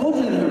 I told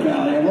you they're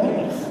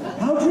valuable.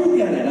 How'd you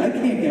get it? I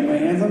can't get my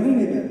hands on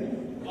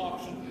anything.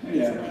 auction.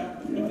 Yeah.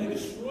 Scrap. But they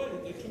destroyed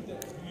it. They took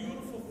that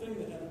beautiful thing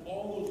that had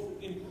all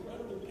those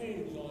incredible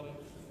paintings on it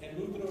and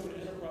moved it over to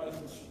Enterprise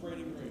and sprayed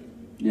it green.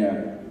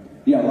 Yeah.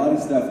 Yeah, a lot of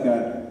stuff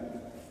got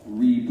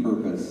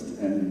repurposed,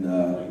 and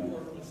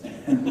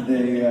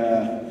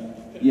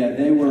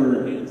they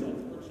were,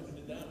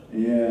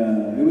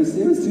 yeah, it was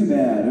too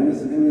bad.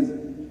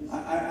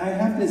 I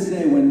have to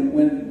say,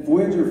 when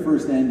Voyager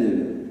first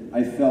ended,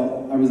 I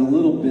felt I was a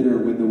little bitter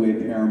with the way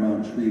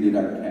Paramount treated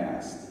our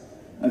cast.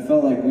 I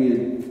felt like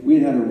we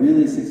had a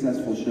really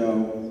successful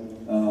show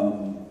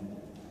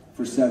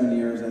for 7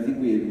 years. I think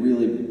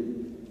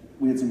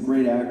we had some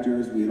great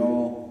actors. We had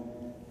all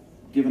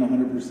given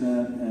 100%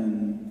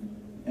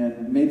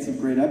 and made some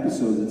great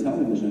episodes of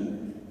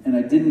television. And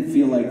I didn't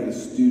feel like the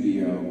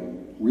studio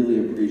really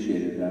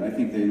appreciated that. I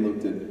think they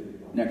looked at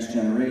Next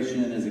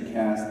Generation as a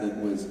cast that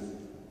was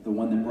the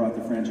one that brought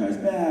the franchise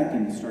back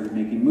and started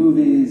making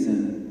movies.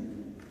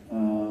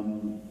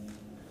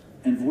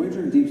 And Voyager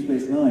and Deep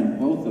Space Nine,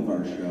 both of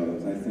our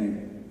shows, I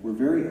think, were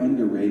very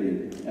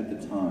underrated at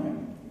the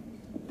time,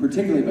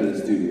 particularly by the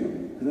studio.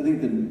 Because I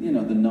think the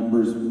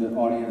numbers, the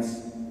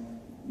audience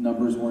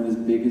numbers weren't as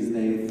big as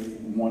they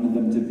wanted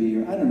them to be,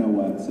 or I don't know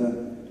what. So,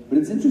 but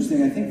it's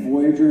interesting. I think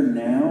Voyager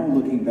now,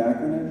 looking back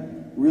on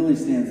it, really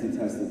stands the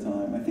test of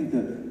time. I think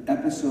the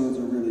episodes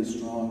are really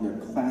strong. They're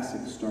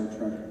classic Star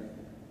Trek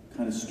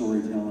kind of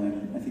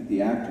storytelling. I think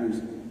the actors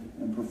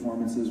and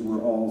performances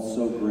were all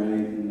so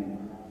great. And,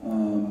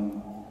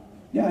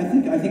 yeah,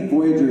 I think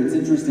Voyager, it's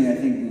interesting, I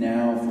think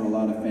now for a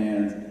lot of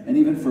fans, and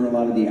even for a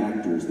lot of the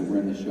actors that were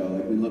in the show,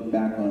 like we look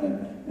back on it,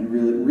 and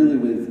really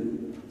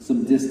with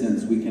some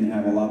distance, we can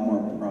have a lot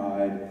more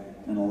pride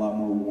and a lot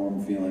more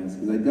warm feelings.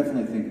 Because I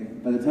definitely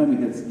think by the time we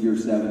hit year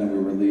 7 and we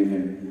were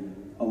leaving,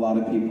 a lot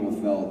of people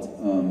felt,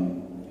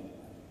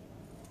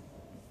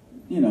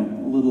 you know,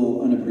 a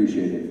little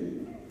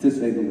unappreciated, to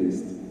say the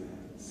least.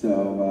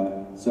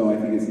 So I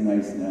think it's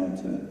nice now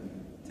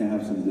to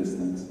have some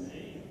distance.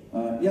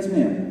 Yes,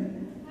 ma'am.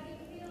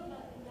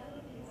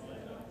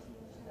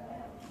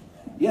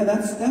 Yeah,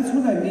 that's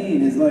what I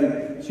mean, is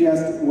like, she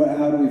asked,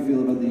 how do we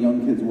feel about the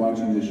young kids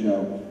watching the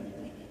show?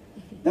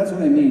 That's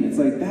what I mean. It's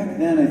like, back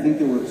then, I think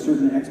there were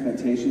certain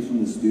expectations from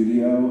the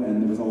studio,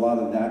 and there was a lot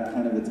of that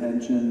kind of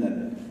attention,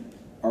 that,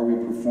 are we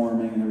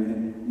performing and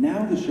everything?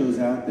 Now the show's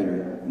out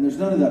there, and there's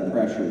none of that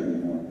pressure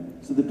anymore.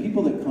 So the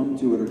people that come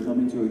to it are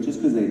coming to it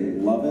just because they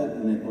love it,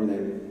 or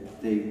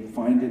they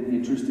find it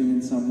interesting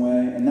in some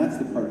way, and that's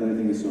the part that I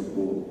think is so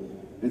cool.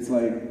 It's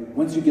like,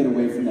 once you get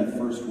away from that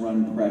first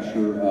run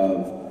pressure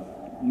of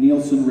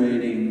Nielsen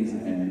ratings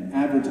and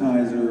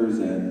advertisers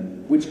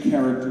and which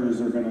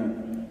characters are going to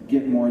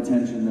get more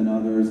attention than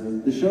others.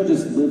 The show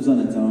just lives on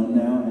its own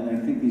now, and I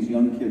think these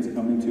young kids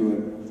coming to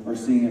it are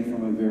seeing it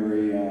from a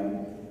very,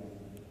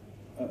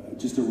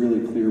 just a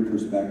really clear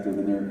perspective,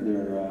 and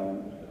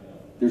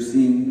they're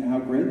seeing how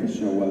great the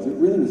show was. It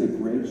really was a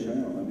great show.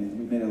 I mean,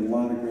 we made a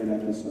lot of great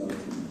episodes.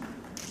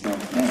 So, yeah.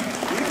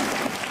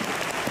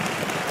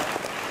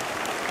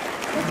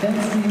 And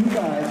thanks to you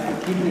guys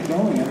for keeping it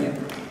going. I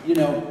mean, you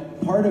know,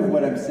 part of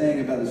what I'm saying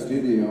about the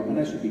studio, and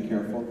I should be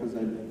careful because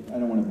I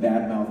don't want to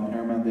badmouth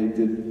Paramount. They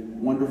did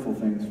wonderful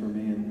things for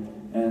me,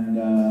 and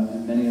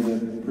many of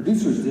the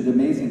producers did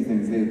amazing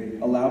things. They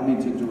allowed me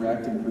to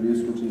direct and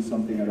produce, which is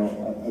something I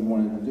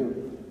wanted to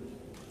do.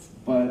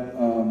 But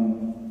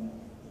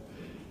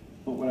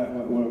what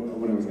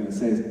I was going to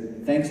say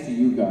is, thanks to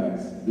you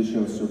guys, the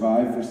show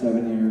survived for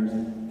 7 years.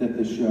 That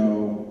the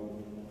show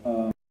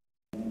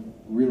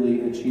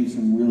really achieved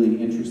some really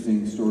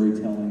interesting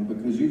storytelling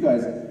because you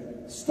guys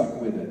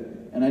stuck with it.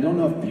 And I don't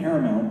know if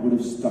Paramount would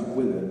have stuck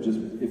with it just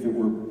if it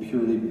were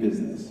purely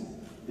business.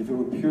 If it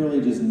were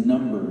purely just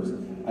numbers,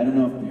 I don't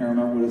know if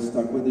Paramount would have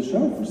stuck with the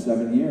show for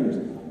 7 years.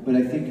 But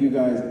I think you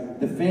guys,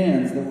 the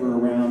fans that were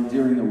around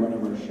during the run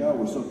of our show,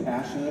 were so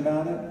passionate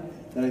about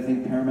it that I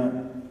think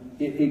Paramount,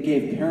 it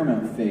gave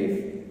Paramount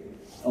faith,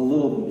 a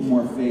little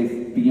more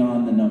faith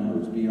beyond the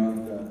numbers,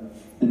 beyond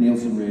the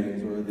Nielsen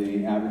ratings or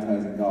the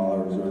advertising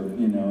dollars, or,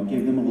 you know, it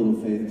gave them a little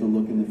faith to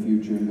look in the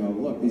future and go,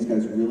 look, these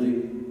guys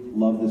really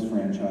love this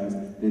franchise,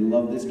 they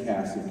love this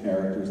cast of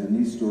characters and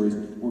these stories,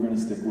 we're going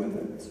to stick with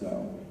it.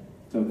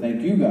 So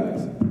thank you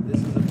guys. This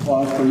is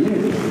applause for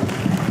you.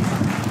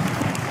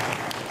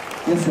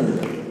 Yes, sir.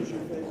 What was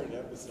your favorite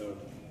episode?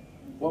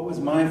 What was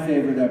my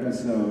favorite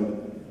episode?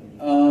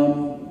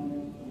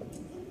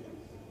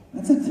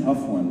 That's a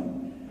tough one.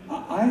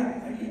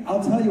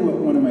 I'll tell you what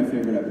one of my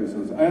favorite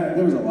episodes,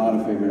 there was a lot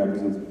of favorite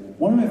episodes.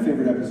 One of my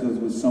favorite episodes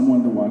was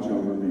Someone to Watch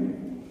Over Me.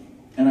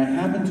 And I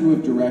happened to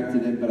have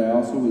directed it, but I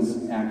also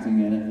was acting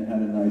in it and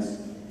had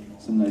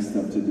some nice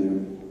stuff to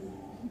do.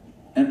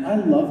 And I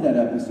love that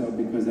episode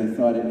because I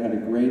thought it had a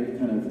great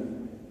kind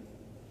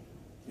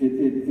of,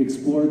 it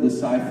explored the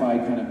sci-fi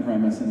kind of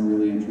premise in a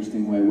really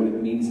interesting way, what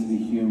it means to be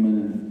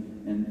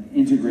human and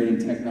integrating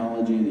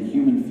technology into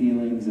human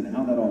feelings and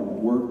how that all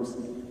works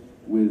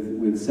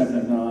with Seven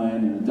of Nine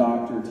and the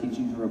doctor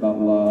teaching her about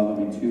love.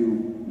 I mean,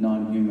 two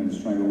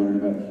non-humans trying to learn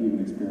about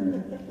human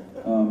experience.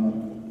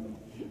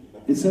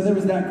 And so there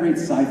was that great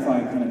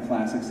sci-fi, kind of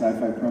classic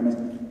sci-fi premise,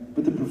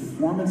 but the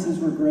performances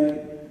were great.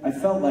 I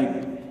felt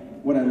like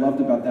what I loved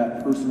about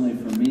that personally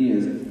for me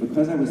is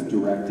because I was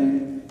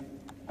directing,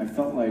 I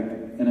felt like,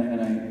 and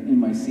I in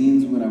my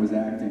scenes when I was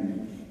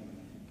acting,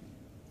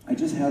 I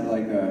just had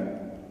like a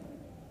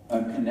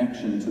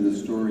connection to the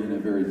story in a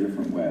very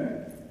different way.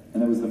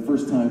 And that was the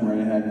first time where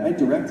I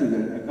directed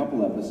a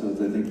couple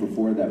episodes, I think,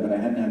 before that, but I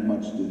hadn't had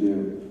much to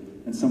do.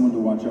 And Someone to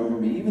Watch Over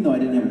Me, even though I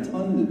didn't have a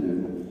ton to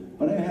do,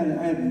 but I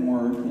had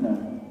more, you know,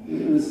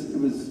 it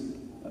was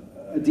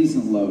a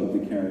decent load to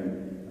carry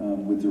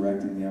with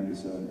directing the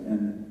episode.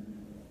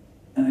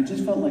 And I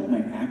just felt like my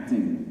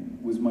acting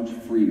was much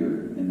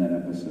freer in that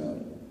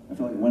episode. I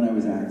felt like when I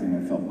was acting,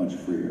 I felt much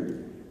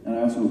freer. And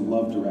I also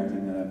loved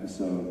directing that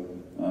episode.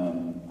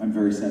 I'm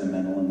very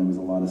sentimental, and there was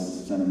a lot of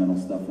sentimental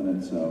stuff in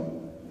it, so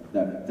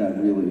that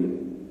really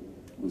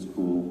was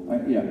cool. I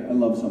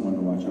love Someone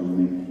to Watch Over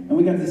Me. And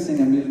we got to sing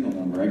a musical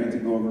number. I got to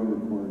go over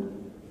and record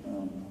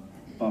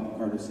Bob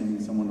Picardo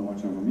singing Someone to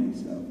Watch Over Me,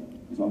 so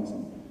it was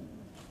awesome.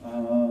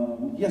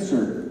 Yes,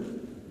 sir?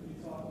 Can you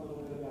talk a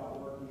little bit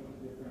about working with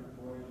different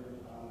Voyager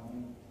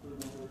crew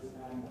members,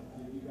 and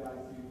did you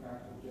guys do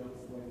practical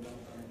jokes when you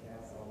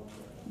cast all of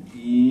them?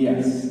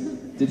 Yes.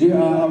 Did you?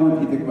 I'll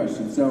repeat the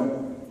question. So,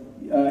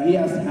 He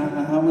asked,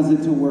 how was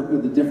it to work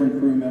with the different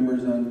crew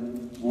members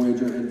on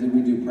Voyager, and did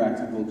we do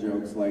practical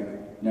jokes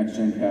like Next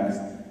Gen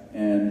Cast?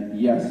 And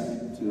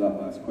yes, to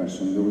that last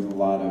question, there was a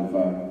lot of,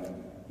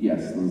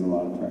 yes, there was a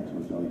lot of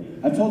practical jokes.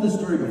 I've told this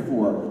story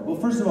before. Well,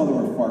 first of all, there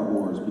were fart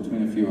wars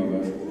between a few of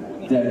us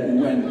that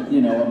went,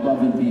 you know,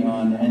 above and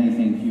beyond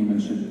anything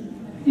humans should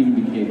even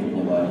be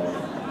capable of.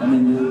 I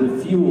mean,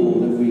 the fuel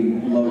that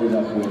we loaded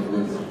up with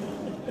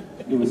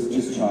was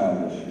just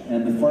childish.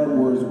 And the fart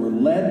wars were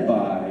led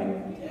by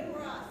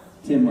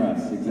Tim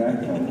Russ,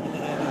 exactly.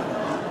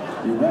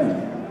 You're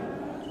right.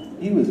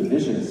 He was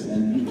vicious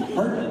and he was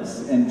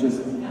heartless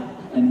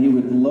and he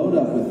would load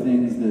up with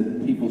things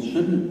that people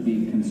shouldn't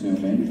be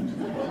consuming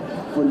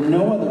for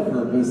no other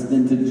purpose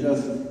than to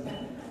just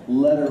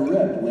let her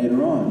rip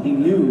later on. He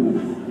knew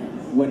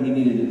what he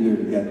needed to do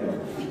to get there.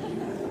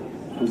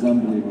 It was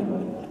unbelievable.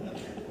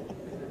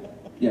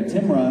 Yeah,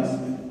 Tim Russ,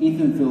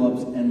 Ethan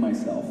Phillips, and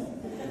myself.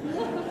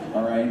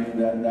 All right,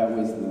 that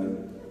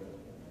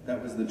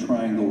was the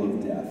triangle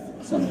of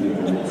death, some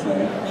people would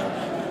say.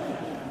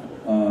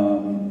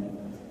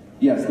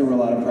 Yes, there were a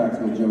lot of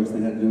practical jokes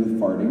that had to do with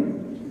farting.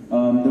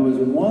 There was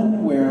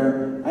one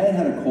where I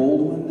had a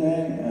cold one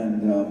day,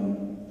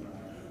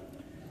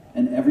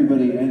 and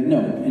everybody,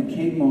 and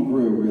Kate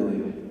Mulgrew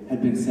really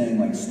had been saying,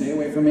 like, stay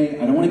away from me,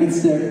 I don't want to get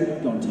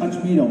sick, don't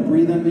touch me, don't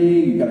breathe on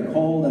me, you've got a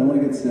cold, I don't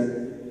want to get sick.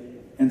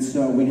 And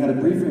so we had a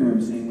briefing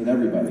room scene with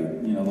everybody,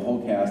 you know, the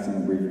whole cast in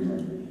the briefing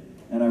room.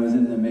 And I was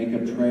in the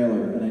makeup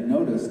trailer, and I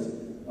noticed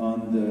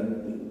on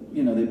the,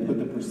 you know, they put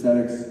the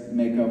prosthetics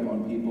makeup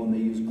on people and they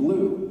use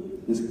glue,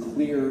 this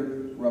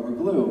clear rubber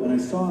glue. And I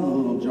saw in the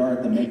little jar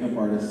at the makeup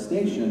artist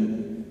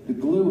station, the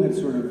glue had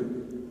sort of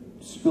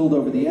spilled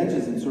over the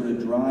edges and sort of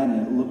dried,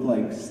 and it looked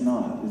like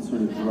snot. It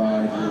sort of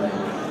dried,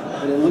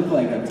 but it looked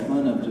like a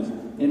ton of just,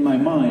 in my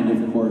mind,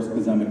 of course,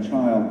 because I'm a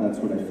child, that's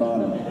what I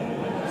thought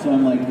of. So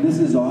I'm like, this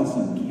is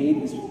awesome.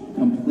 Kate is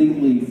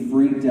completely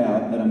freaked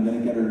out that I'm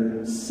gonna get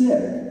her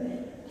sick.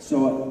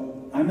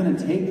 So I'm gonna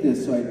take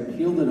this, so I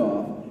peeled it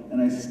off,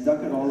 and I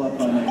stuck it all up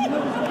on my nose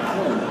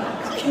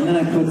like this. And then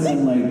I put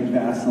some like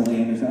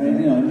Vaseline or something,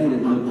 you know, I made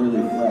it look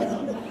really fresh.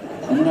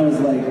 And then I was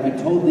like, I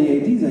told the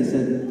ADs, I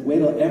said, wait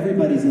till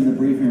everybody's in the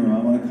briefing room, I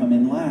wanna come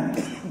in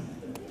last.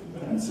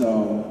 And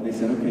so they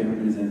said, okay,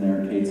 everybody's in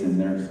there, Kate's in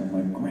there, so I'm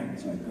like, great.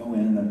 So I go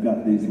in and I've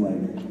got these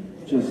like,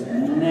 just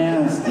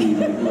nasty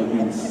like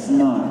looking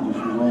snot just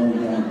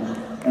rolling down.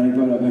 And I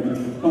go up and I go,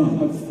 oh,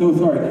 I'm so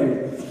sorry, Kate.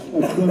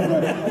 I'm so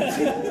sorry.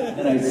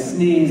 And I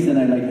sneezed and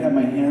I like had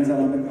my hands out.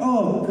 I'm like,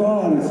 oh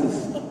God, it's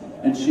just,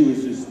 and she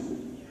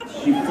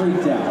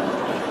freaked out.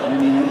 I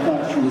mean, I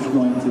thought she was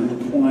going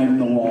to climb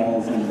the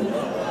walls and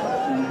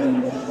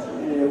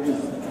it was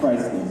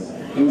priceless.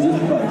 It was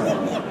just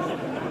priceless.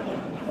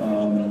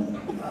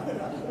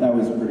 That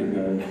was pretty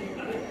good.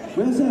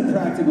 We also had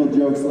practical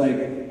jokes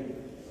like,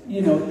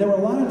 you know, there were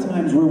a lot of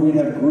times where we'd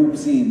have group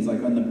scenes,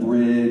 like on the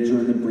bridge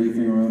or the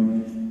briefing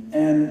room,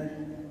 and,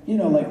 you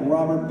know, like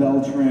Robert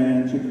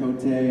Beltran,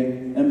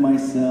 Chakotay, and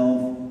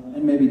myself,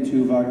 and maybe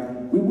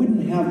Tuvok, we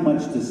wouldn't have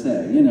much to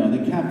say. You know,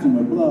 the captain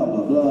would blah,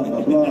 blah, blah,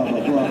 blah, blah,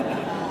 blah, blah,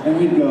 and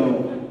we'd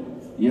go,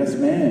 yes,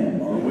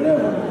 ma'am, or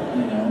whatever,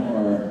 you know,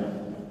 or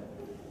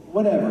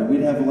whatever.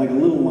 We'd have like a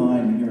little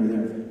line here or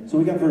there. So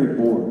we got very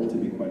bored, to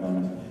be quite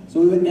honest. So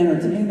we would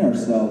entertain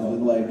ourselves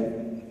with like,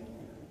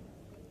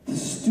 the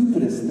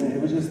stupidest thing.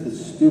 It was just the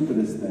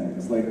stupidest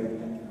things. Like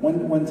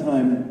one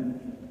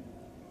time,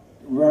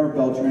 Robert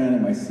Beltran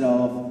and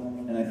myself,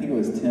 and I think it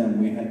was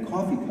Tim, we had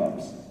coffee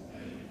cups.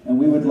 And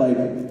we would like,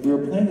 we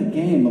were playing a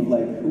game of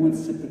like, who would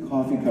sip the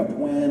coffee cup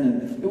when,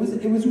 and it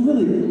was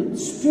really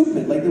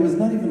stupid. Like there was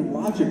not even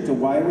logic to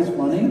why it was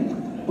funny,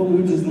 but we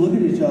would just look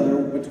at each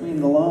other between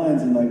the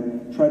lines and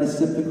like, try to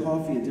sip the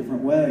coffee a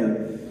different way,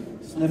 or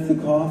sniff the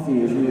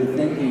coffee as we were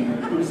thinking.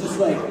 It was just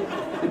like,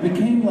 it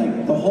became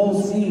like the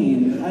whole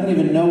scene, I don't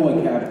even know what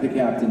the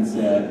captain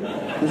said,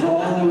 because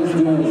all I was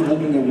doing was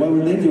looking at what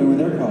were they doing with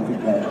their coffee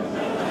cup.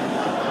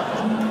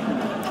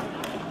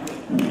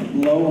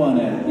 Low on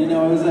it, you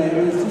know, it was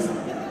just,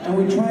 and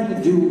we tried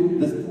to do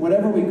this,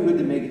 whatever we could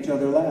to make each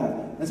other laugh,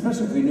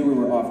 especially if we knew we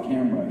were off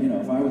camera. You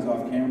know, if I was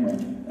off camera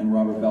and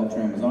Robert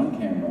Beltran was on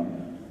camera,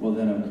 well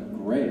then,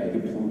 great, I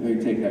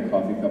could take that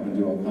coffee cup and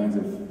do all kinds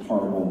of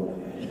horrible,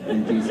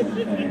 indecent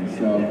things.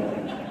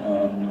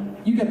 So,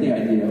 you get the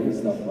idea with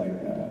stuff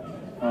like that.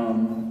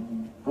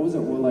 What was it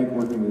like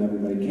working with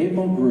everybody? Kate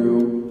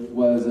Mulgrew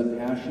was a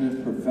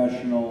passionate,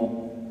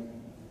 professional,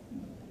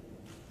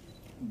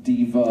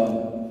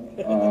 diva,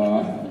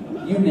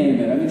 you name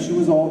it. I mean, she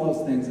was all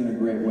those things in a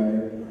great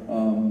way.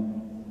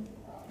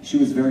 She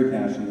was very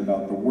passionate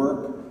about the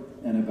work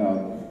and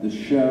about the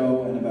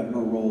show and about her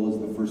role as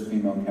the first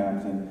female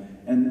captain.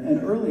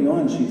 And early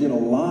on, she did a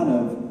lot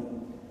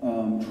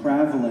of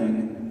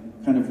traveling,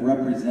 kind of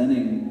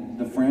representing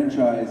the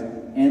franchise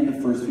and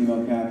the first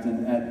female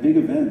captain at big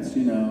events,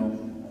 you know.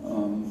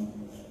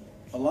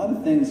 A lot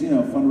of things, you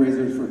know,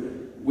 fundraisers for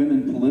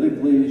women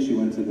politically. She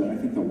went to I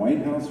think the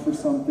White House for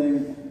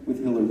something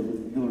with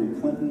Hillary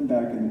Clinton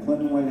back in the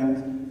Clinton White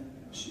House.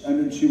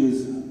 She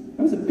was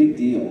that was a big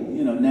deal.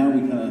 You know, now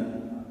we kind of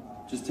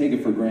just take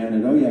it for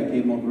granted. Oh yeah,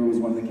 Kate Mulgrew was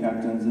one of the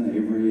captains in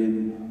Avery,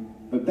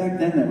 but back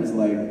then that was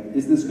like,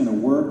 is this going to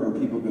work? Are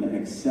people going to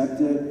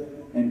accept it?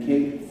 And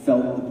Kate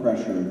felt the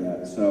pressure of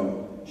that,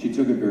 so she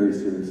took it very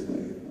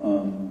seriously.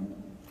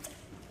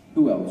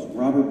 Who else?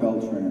 Robert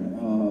Beltran.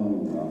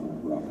 Oh,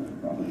 Robert.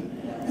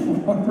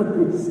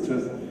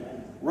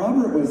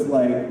 Robert was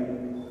like,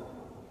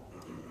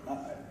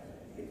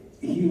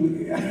 he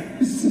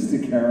was just a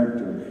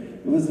character.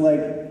 It was like,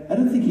 I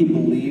don't think he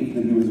believed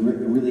that he was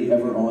really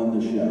ever on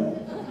the show.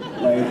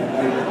 Like,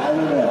 I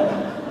don't know.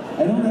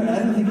 I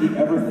don't think he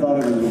ever thought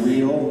it was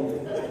real.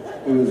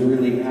 It was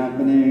really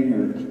happening,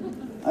 or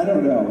I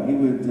don't know.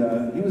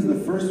 He was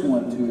the first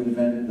one to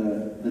invent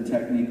the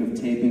technique of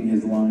taping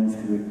his lines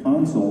to the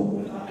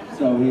console.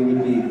 So he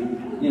would be,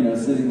 you know,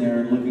 sitting there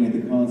and looking at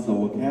the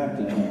console, well,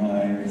 Captain,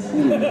 I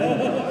see.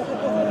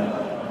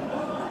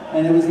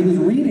 And he was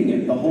reading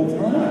it the whole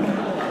time.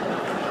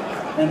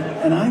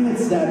 And I had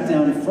sat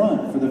down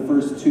front for the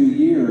first 2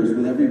 years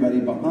with everybody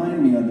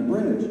behind me on the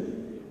bridge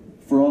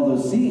for all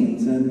those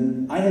scenes.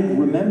 And I had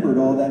remembered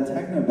all that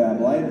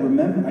technobabble.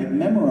 I'd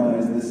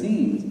memorized the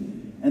scenes.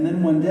 And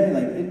then one day,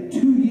 like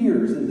 2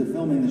 years into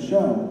filming the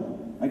show,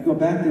 I go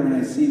back there and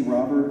I see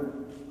Robert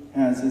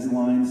has his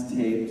lines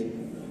taped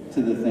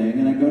to the thing.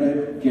 And I go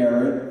to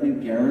Garrett,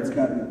 and Garrett's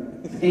got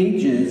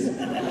pages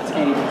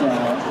taped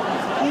out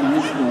on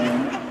his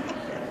thing.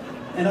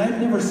 And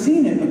I'd never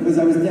seen it because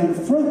I was down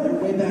front, they're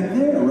way back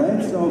there, right?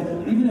 So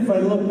even if I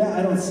look back,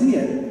 I don't see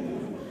it.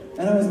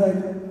 And I was like,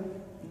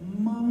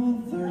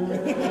 mother. I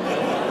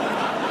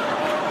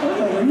was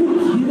like, are you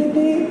kidding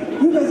me?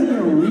 You guys have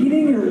been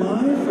reading your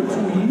lines for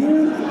 2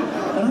 years?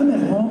 And I'm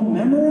at home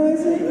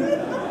memorizing?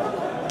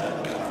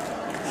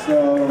 So,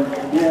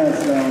 yeah,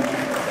 so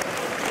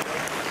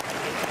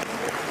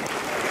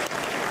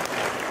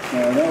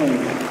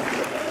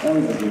that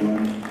was a good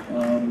one.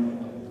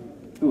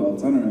 Who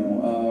else? I don't know.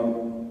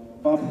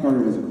 Bob Carter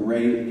was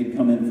great. He'd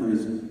come in for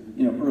his,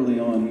 you know, early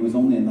on, he was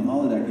only in the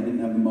holodeck. He didn't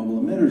have the mobile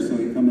emitter, so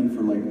he'd come in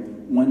for like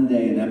 1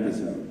 day an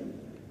episode.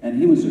 And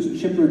he was just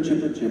chipper.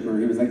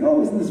 He was like,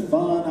 oh, isn't this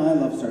fun? I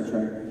love Star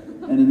Trek.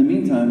 And in the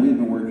meantime, we had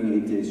been working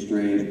 8 days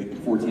straight,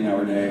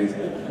 14-hour days,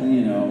 and,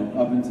 you know,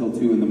 up until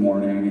 2 in the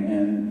morning.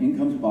 And in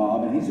comes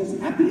Bob, and he's just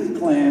happy as a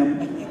clam.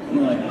 And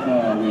you're like,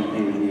 oh, we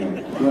hate you.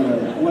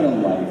 What a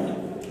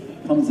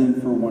life. Comes in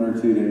for 1 or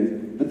 2 days.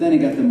 But then he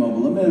got the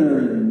mobile emitter,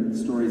 and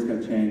stories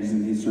got changed,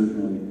 and he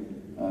certainly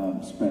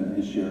spent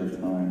his share of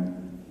time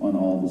on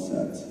all the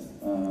sets.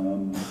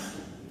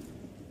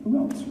 Who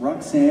else?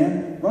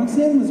 Roxanne.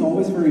 Roxanne was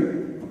always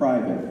very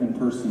private and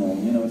personal.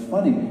 You know, it's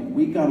funny.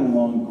 We got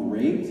along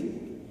great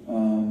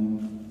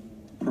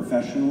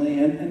professionally,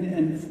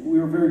 and we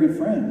were very good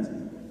friends.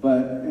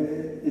 But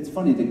it's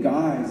funny. The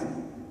guys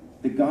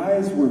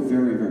were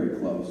very, very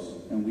close,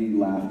 and we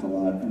laughed a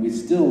lot. And we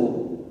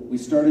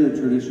started a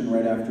tradition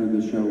right after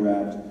the show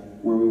wrapped,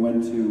 where we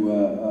went to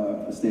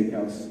a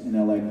steakhouse in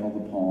LA called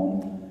The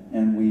Palm,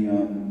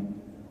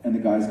 and the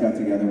guys got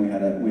together and we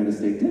had a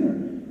steak dinner.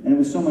 And it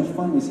was so much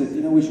fun, we said,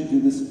 you know, we should do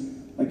this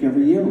like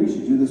every year. We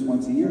should do this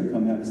once a year,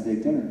 come have a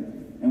steak dinner.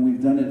 And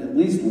we've done it at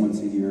least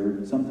once a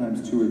year,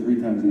 sometimes 2 or 3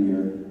 times a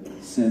year,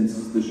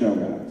 since the show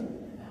wrapped.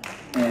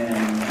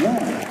 And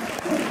yeah.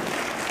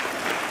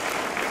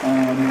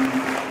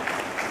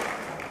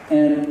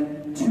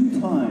 And 2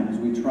 times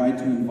we tried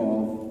to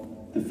involve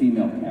the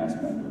female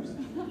cast members.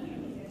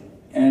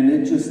 And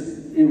it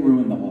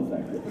ruined the whole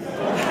thing.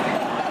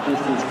 It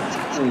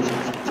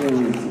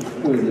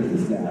was a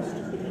disaster.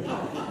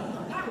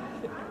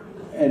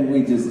 And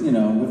we just, you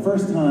know, the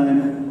first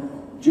time,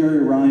 Jerry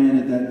Ryan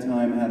at that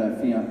time had her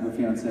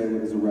fiance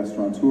was a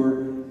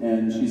restaurateur,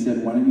 and she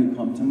said, why don't you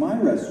come to my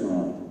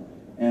restaurant?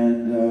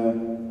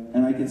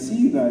 And I could see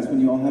you guys when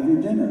you all have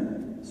your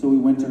dinner. So we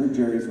went to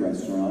Jerry's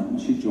restaurant, and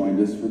she joined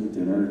us for the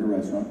dinner at her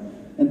restaurant.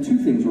 And 2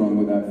 things wrong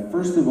with that.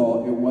 First of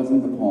all, it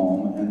wasn't the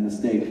palm and the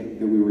steak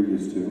that we were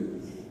used to.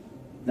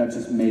 That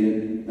just made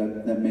it,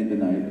 that made the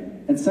night.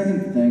 And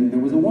second thing, there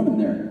was a woman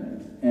there.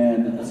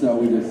 And so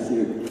we just,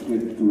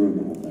 it threw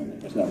the whole thing.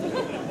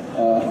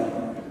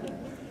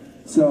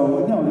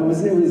 So no, it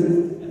was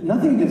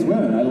nothing against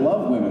women. I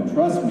love women,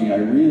 trust me, I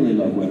really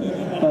love women.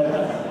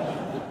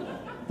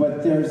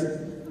 But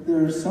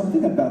there's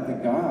something about the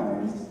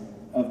guys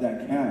of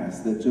that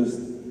cast that just,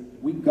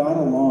 we got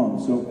along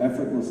so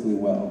effortlessly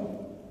well.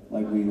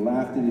 Like, we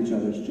laughed at each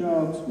other's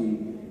jokes,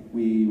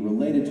 we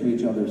related to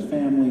each other's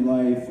family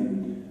life,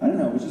 and I don't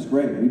know, it was just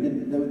great.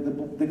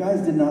 The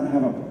guys did not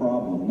have a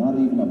problem, not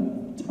even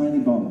a tiny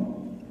bump.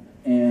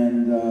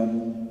 And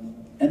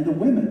the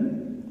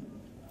women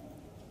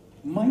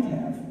might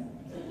have.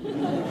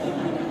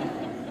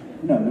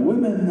 No, the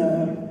women,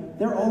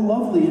 they're all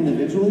lovely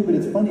individually, but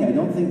it's funny, I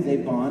don't think they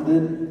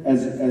bonded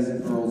as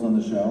girls on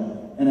the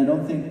show, and I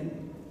don't think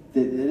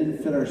they didn't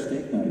fit our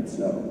steak night,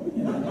 so,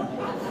 you know.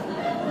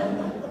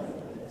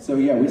 So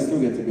yeah, we still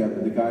get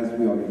together. The guys,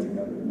 we all get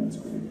together, and that's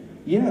great.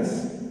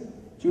 Yes,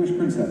 Jewish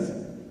princess.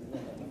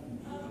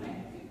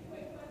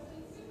 Quick question.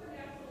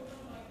 Supernatural is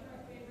one of my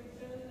current favorite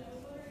shows, and I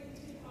was wondering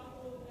if you could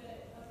talk a little bit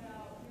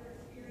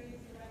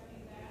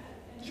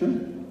Sure.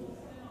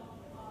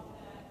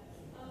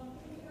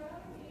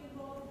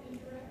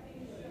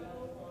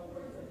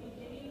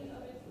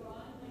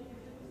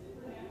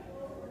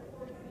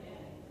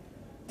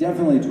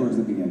 Definitely towards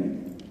the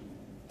beginning.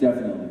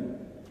 Definitely.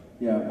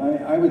 Yeah,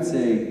 I would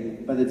say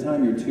by the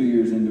time you're 2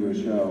 years into a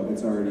show,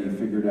 it's already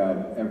figured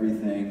out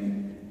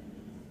everything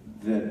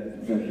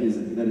that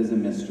is a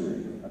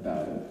mystery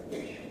about it.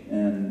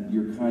 And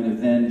you're kind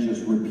of then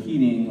just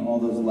repeating all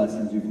those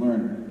lessons you've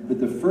learned. But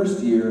the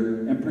first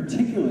year, and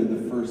particularly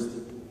the first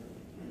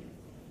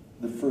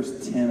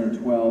 10 or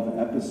 12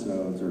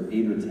 episodes, or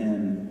 8 or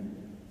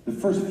 10, the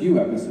first few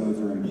episodes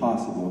are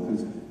impossible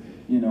because,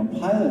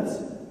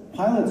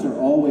 pilots are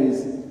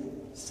always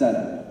set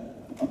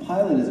up. A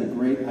pilot is a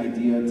great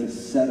idea to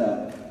set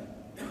up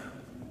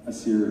a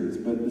series,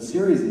 but the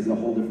series is a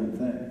whole different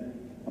thing.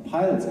 A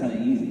pilot's kind of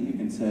easy. You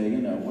can say,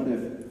 what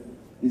if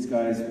these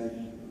guys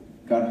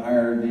got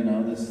hired,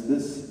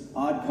 this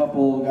odd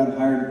couple got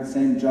hired at the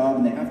same job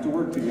and they have to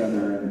work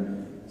together.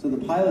 And so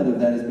the pilot of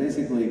that is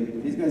basically,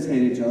 these guys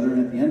hate each other,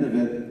 and at the end of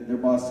it, their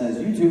boss says,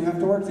 you two have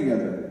to work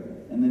together.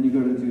 And then you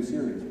go to do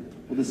series.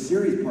 Well, the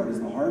series part is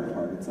the hard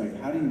part. It's like,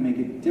 how do you make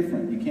it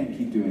different? You can't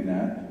keep doing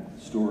that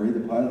story, the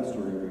pilot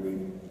story every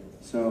week.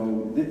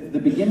 So the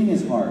beginning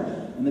is hard,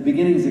 and the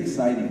beginning is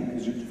exciting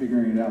because you're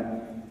figuring it out.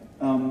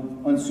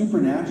 On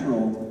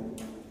Supernatural,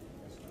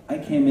 I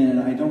came in, and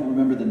I don't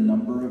remember the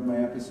number of my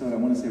episode. I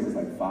want to say it was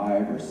like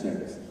 5 or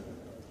 6,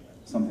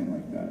 something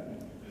like that.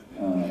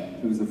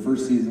 It was the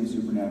first season of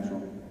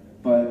Supernatural.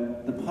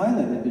 But the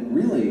pilot had been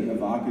really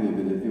evocative.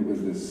 It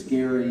was this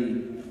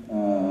scary,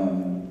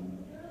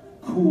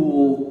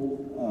 cool,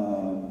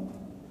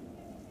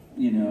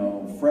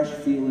 fresh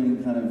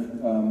feeling kind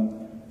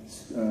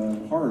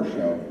of horror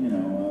show,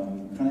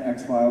 kind of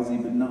X-Files-y,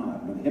 but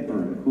not, but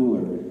hipper and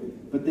cooler.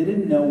 But they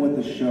didn't know what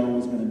the show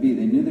was going to be.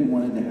 They knew they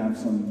wanted to have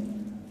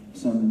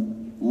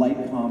some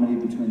light comedy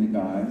between the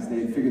guys.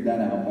 They had figured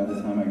that out by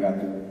the time I got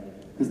there,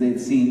 because they'd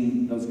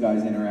seen those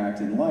guys interact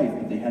in life,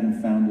 but they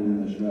hadn't found it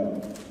in the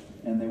show.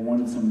 And they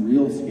wanted some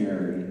real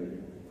scary,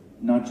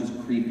 not just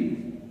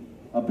creepy.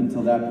 Up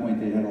until that point,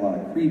 they had a lot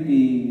of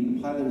creepy.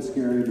 The pilot was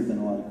scary, but then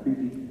a lot of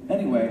creepy.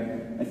 Anyway,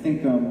 I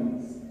think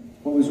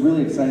what was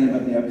really exciting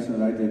about the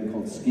episode I did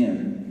called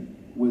Skin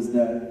was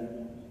that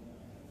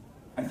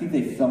I think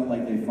they felt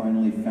like they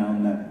finally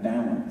found that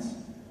balance.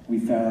 We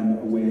found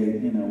a way,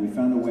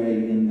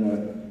 in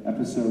the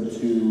episode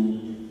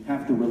to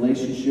have the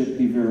relationship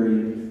be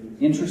very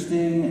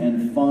interesting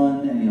and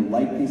fun, and you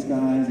liked these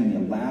guys, and you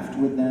laughed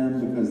with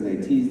them because they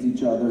teased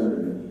each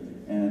other,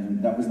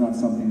 and that was not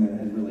something that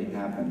had really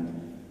happened.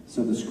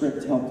 So the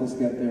script helped us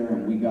get there,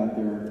 and we got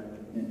there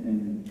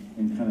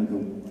in kind of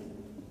the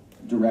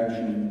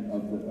direction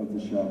of the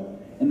show.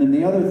 And then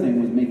the other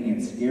thing was making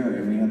it scary.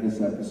 And we had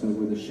this episode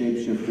where the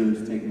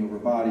shapeshifters taking over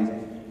bodies,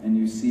 and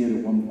you see it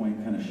at one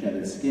point kind of shed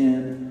its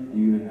skin, and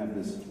you have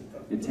this,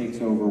 it takes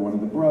over one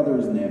of the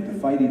brothers, and they have to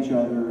fight each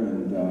other,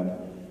 and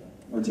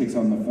or it takes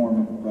on the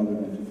form of a brother,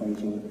 and they have to fight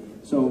each other.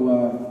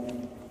 So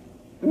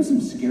there was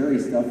some scary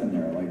stuff in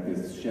there, like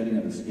the shedding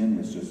of the skin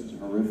was just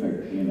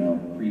horrific,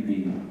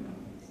 creepy,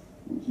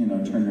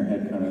 turn your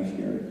head kind of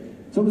scary.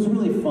 So it was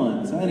really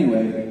fun. So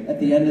anyway, at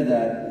the end of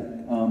that,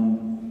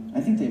 I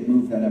think they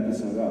moved that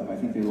episode up. I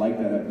think they liked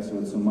that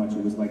episode so much,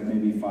 it was like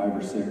maybe 5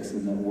 or 6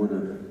 in the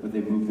order, but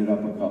they moved it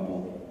up a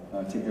couple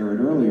to air it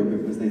earlier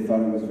because they thought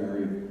it was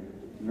very,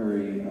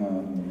 very,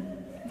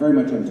 very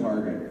much on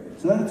target.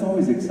 So that's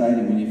always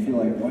exciting when you feel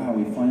like, wow,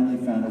 we finally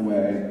found a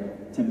way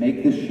to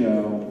make this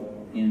show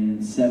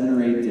in 7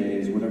 or 8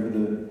 days, whatever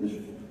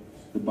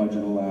the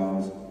budget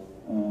allows,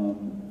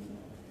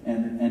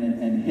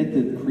 and hit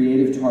the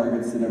creative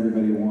targets that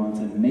everybody wants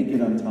and make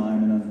it on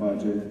time and on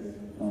budget.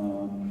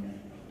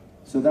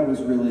 So that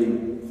was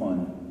really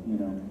fun,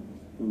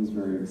 It was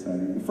very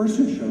exciting. The first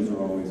 2 shows are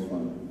always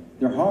fun.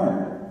 They're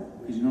hard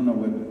because you don't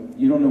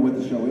know what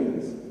the show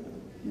is.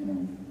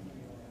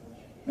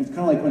 It's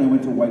kind of like when I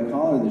went to White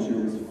Collar this year.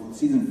 It was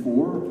season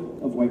 4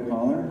 of White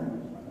Collar.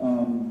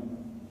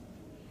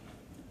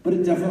 But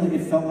it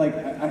felt like,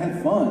 I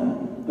had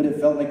fun, but it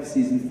felt like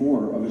season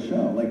 4 of a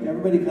show. Like,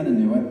 everybody kind of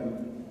knew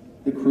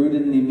it. The crew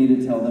didn't need me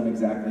to tell them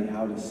exactly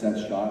how to set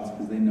shots,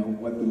 because they know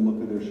what the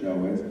look of their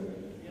show is.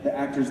 The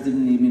actors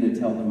didn't need me to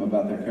tell them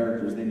about their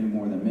characters. They knew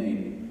more than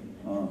me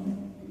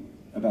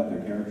about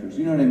their characters.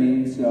 You know what I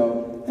mean?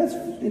 So,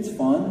 it's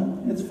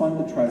fun. It's fun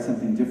to try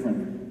something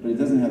different, but it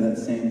doesn't have that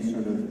same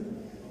sort of,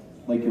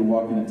 like you're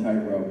walking a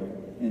tightrope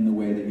in the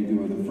way that you do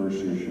with a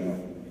first-year show.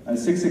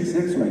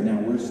 666 right now,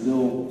 we're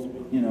still,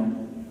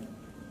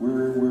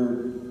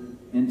 we're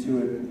into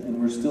it, and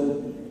we're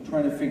still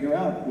trying to figure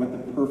out what the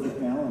perfect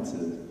balance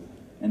is,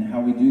 and how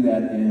we do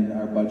that in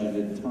our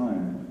budgeted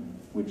time,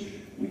 which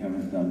we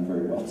haven't done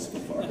very well so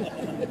far.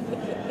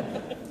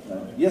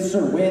 Yes,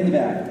 sir, way in the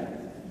back.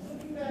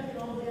 Looking back at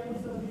all the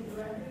episodes you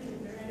directed, is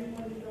there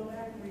anyone to go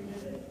back and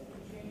revisit,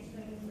 change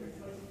things, or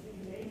choices that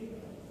you made?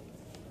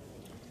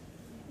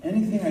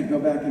 Anything I'd go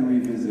back and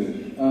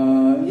revisit?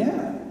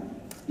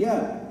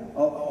 Yeah,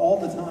 all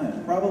the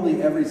time.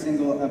 probably every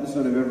single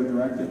episode I've ever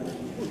directed,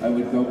 I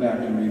would go back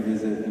and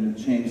revisit and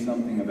change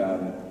something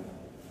about it.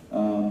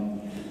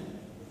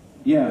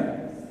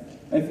 Yeah.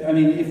 I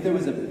mean, if there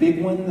was a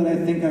big one that I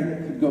think I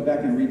could go back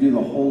and redo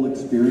the whole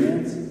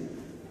experience,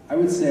 I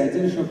would say I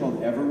did a show called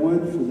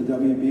Everwood for the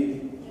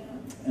WB,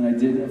 and I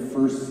did a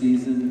first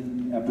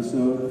season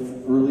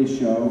episode, early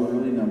show,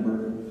 early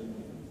number,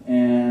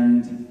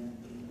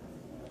 and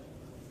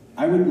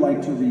I would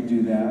like to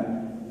redo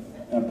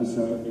that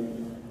episode.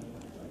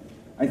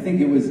 I think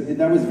that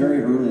was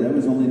very early. That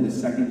was only the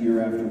second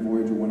year after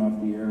Voyager went off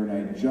the air, and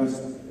I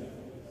just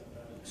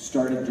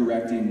started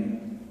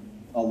directing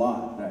a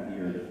lot that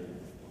year.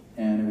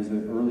 And it was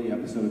an early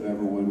episode of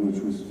Everwood,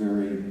 which was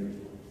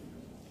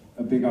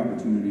a big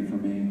opportunity for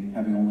me,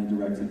 having only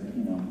directed,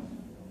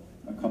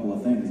 a couple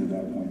of things at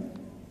that point.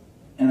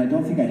 And I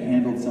don't think I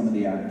handled some of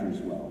the actors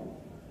well.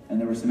 And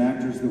there were some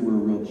actors that were a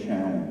real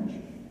challenge.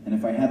 And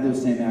if I had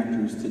those same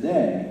actors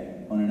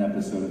today on an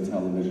episode of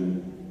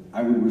television,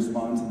 I would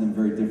respond to them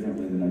very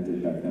differently than I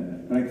did back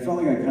then. But I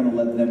felt like I kind of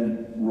let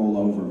them roll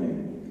over me.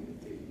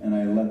 And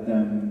I let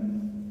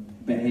them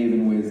behave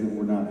in ways that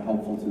were not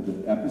helpful to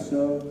the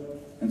episode,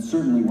 and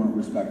certainly weren't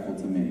respectful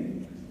to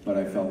me. But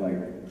I felt like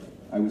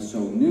I was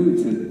so new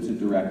to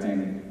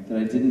directing that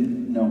I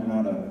didn't know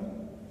how to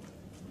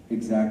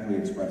exactly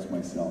express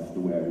myself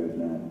the way I would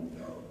now.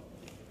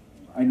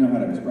 I know how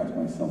to express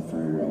myself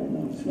very well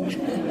now, so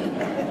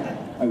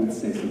I would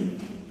say some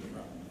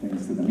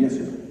things to them. Yes,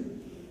 sir?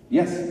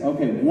 Yes,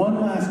 okay,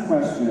 one last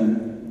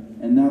question,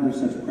 and now there's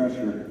such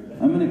pressure.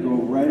 I'm gonna go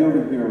right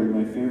over here with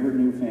my favorite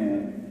new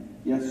fan.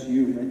 Yes,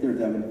 you, right there,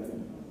 Devin.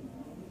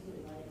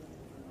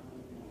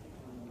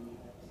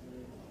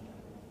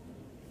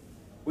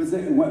 Was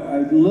it a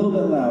little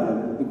bit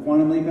louder? The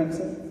Quantum Leap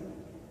episode?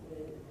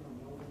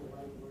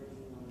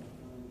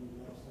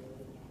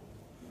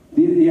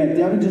 Yeah,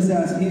 Devin just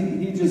asked.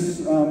 He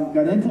just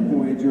got into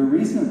Voyager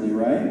recently,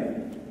 right?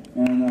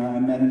 And I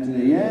met him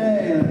today.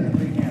 Yay!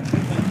 Big hand.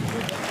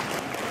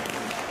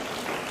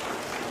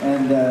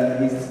 And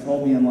he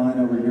told me in line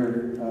over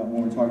here when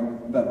we were talking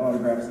about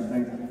autographs and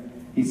things.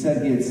 He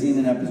said he had seen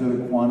an episode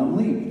of Quantum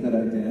Leap that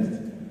I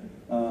did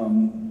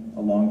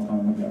a long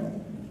time ago.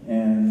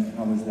 And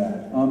how was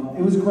that?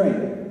 It was great.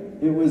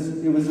 It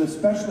was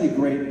especially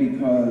great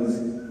because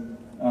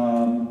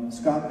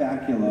Scott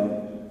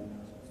Bakula,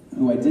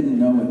 who I didn't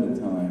know at the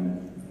time,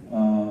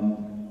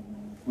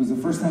 was the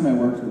first time I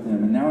worked with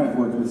him, and now I've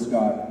worked with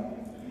Scott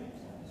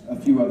a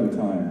few other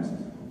times.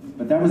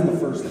 But that was the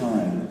first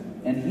time.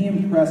 And he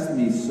impressed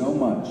me so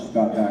much,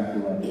 Scott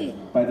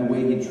Bakula, by the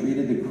way he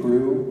treated the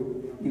crew.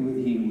 He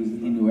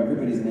knew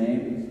everybody's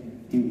names.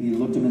 He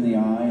looked them in the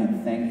eye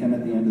and thanked them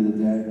at the end of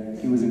the day.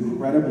 He was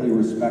incredibly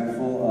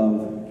respectful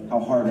of how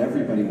hard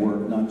everybody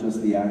worked, not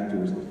just the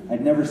actors.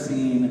 I'd never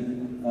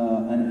seen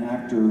an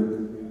actor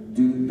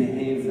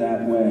behave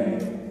that way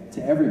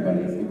to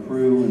everybody, the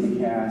crew and the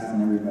cast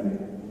and everybody.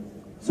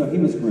 So he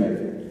was great.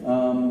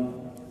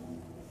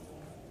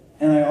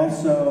 And I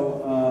also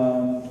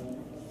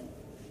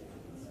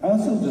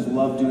just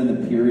loved doing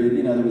the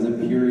period. There was a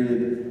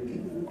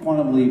period.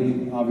 Quantum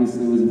Leap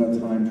obviously was about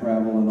time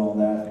travel and all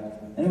that.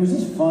 And it was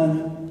just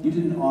fun. You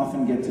didn't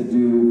often get to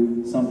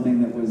do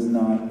something that was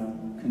not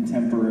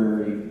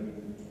contemporary,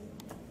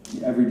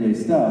 everyday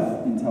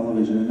stuff in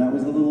television, and that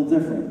was a little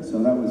different,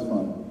 so that was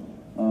fun.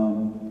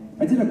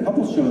 I did a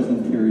couple shows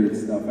in period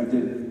stuff. I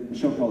did a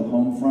show called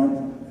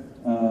Homefront,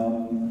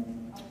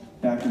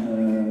 back in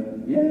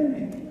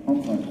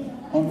Homefront.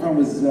 Homefront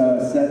was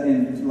set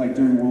in,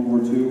 during World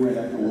War II, right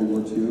after World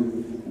War II,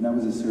 and that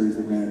was a series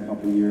that ran a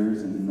couple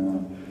years, and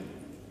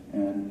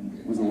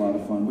was a lot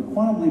of fun. But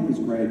Quantum Leap was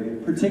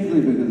great,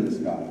 particularly because of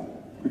Scott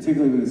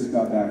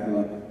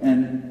Bakula.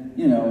 And,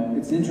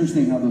 it's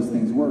interesting how those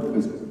things work,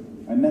 because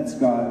I met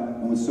Scott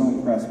and was so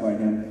impressed by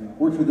him.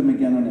 Worked with him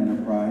again on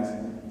Enterprise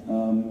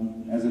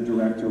as a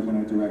director when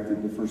I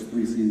directed the first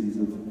 3 seasons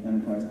of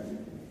Enterprise.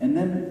 And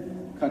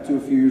then, cut to a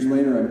few years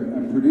later,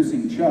 I'm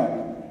producing Chuck,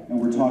 and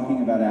we're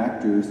talking about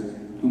actors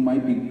who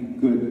might be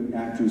good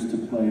actors to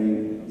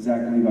play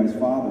Zach Levi's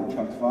father,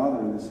 Chuck's father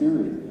in the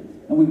series.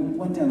 And we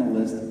went down a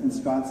list, and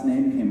Scott's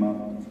name came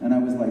up, and I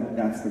was like,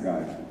 that's the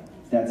guy.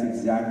 That's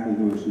exactly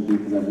who it should be,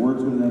 because I've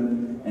worked with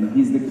him, and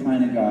he's the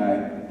kind of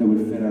guy that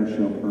would fit our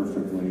show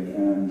perfectly.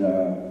 And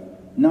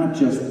not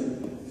just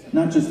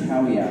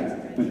how he acts,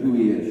 but who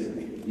he is,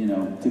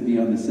 to be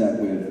on the set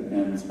with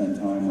and spend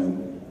time with.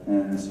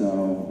 And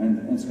so,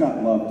 and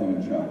Scott loved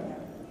doing Chuck.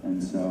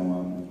 And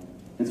so,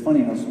 it's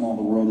funny how small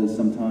the world is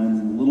sometimes,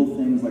 and little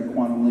things like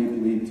Quantum Leap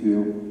lead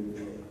to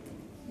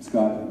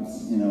Scott,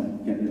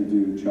 getting to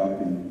do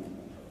Chuck and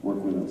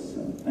work with us.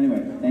 So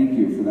anyway, thank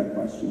you for that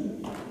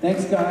question.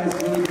 Thanks, guys.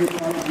 Really good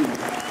talking to you.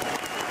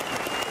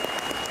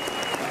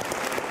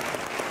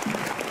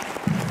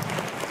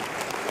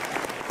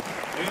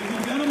 Ladies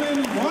and gentlemen,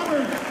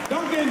 Robert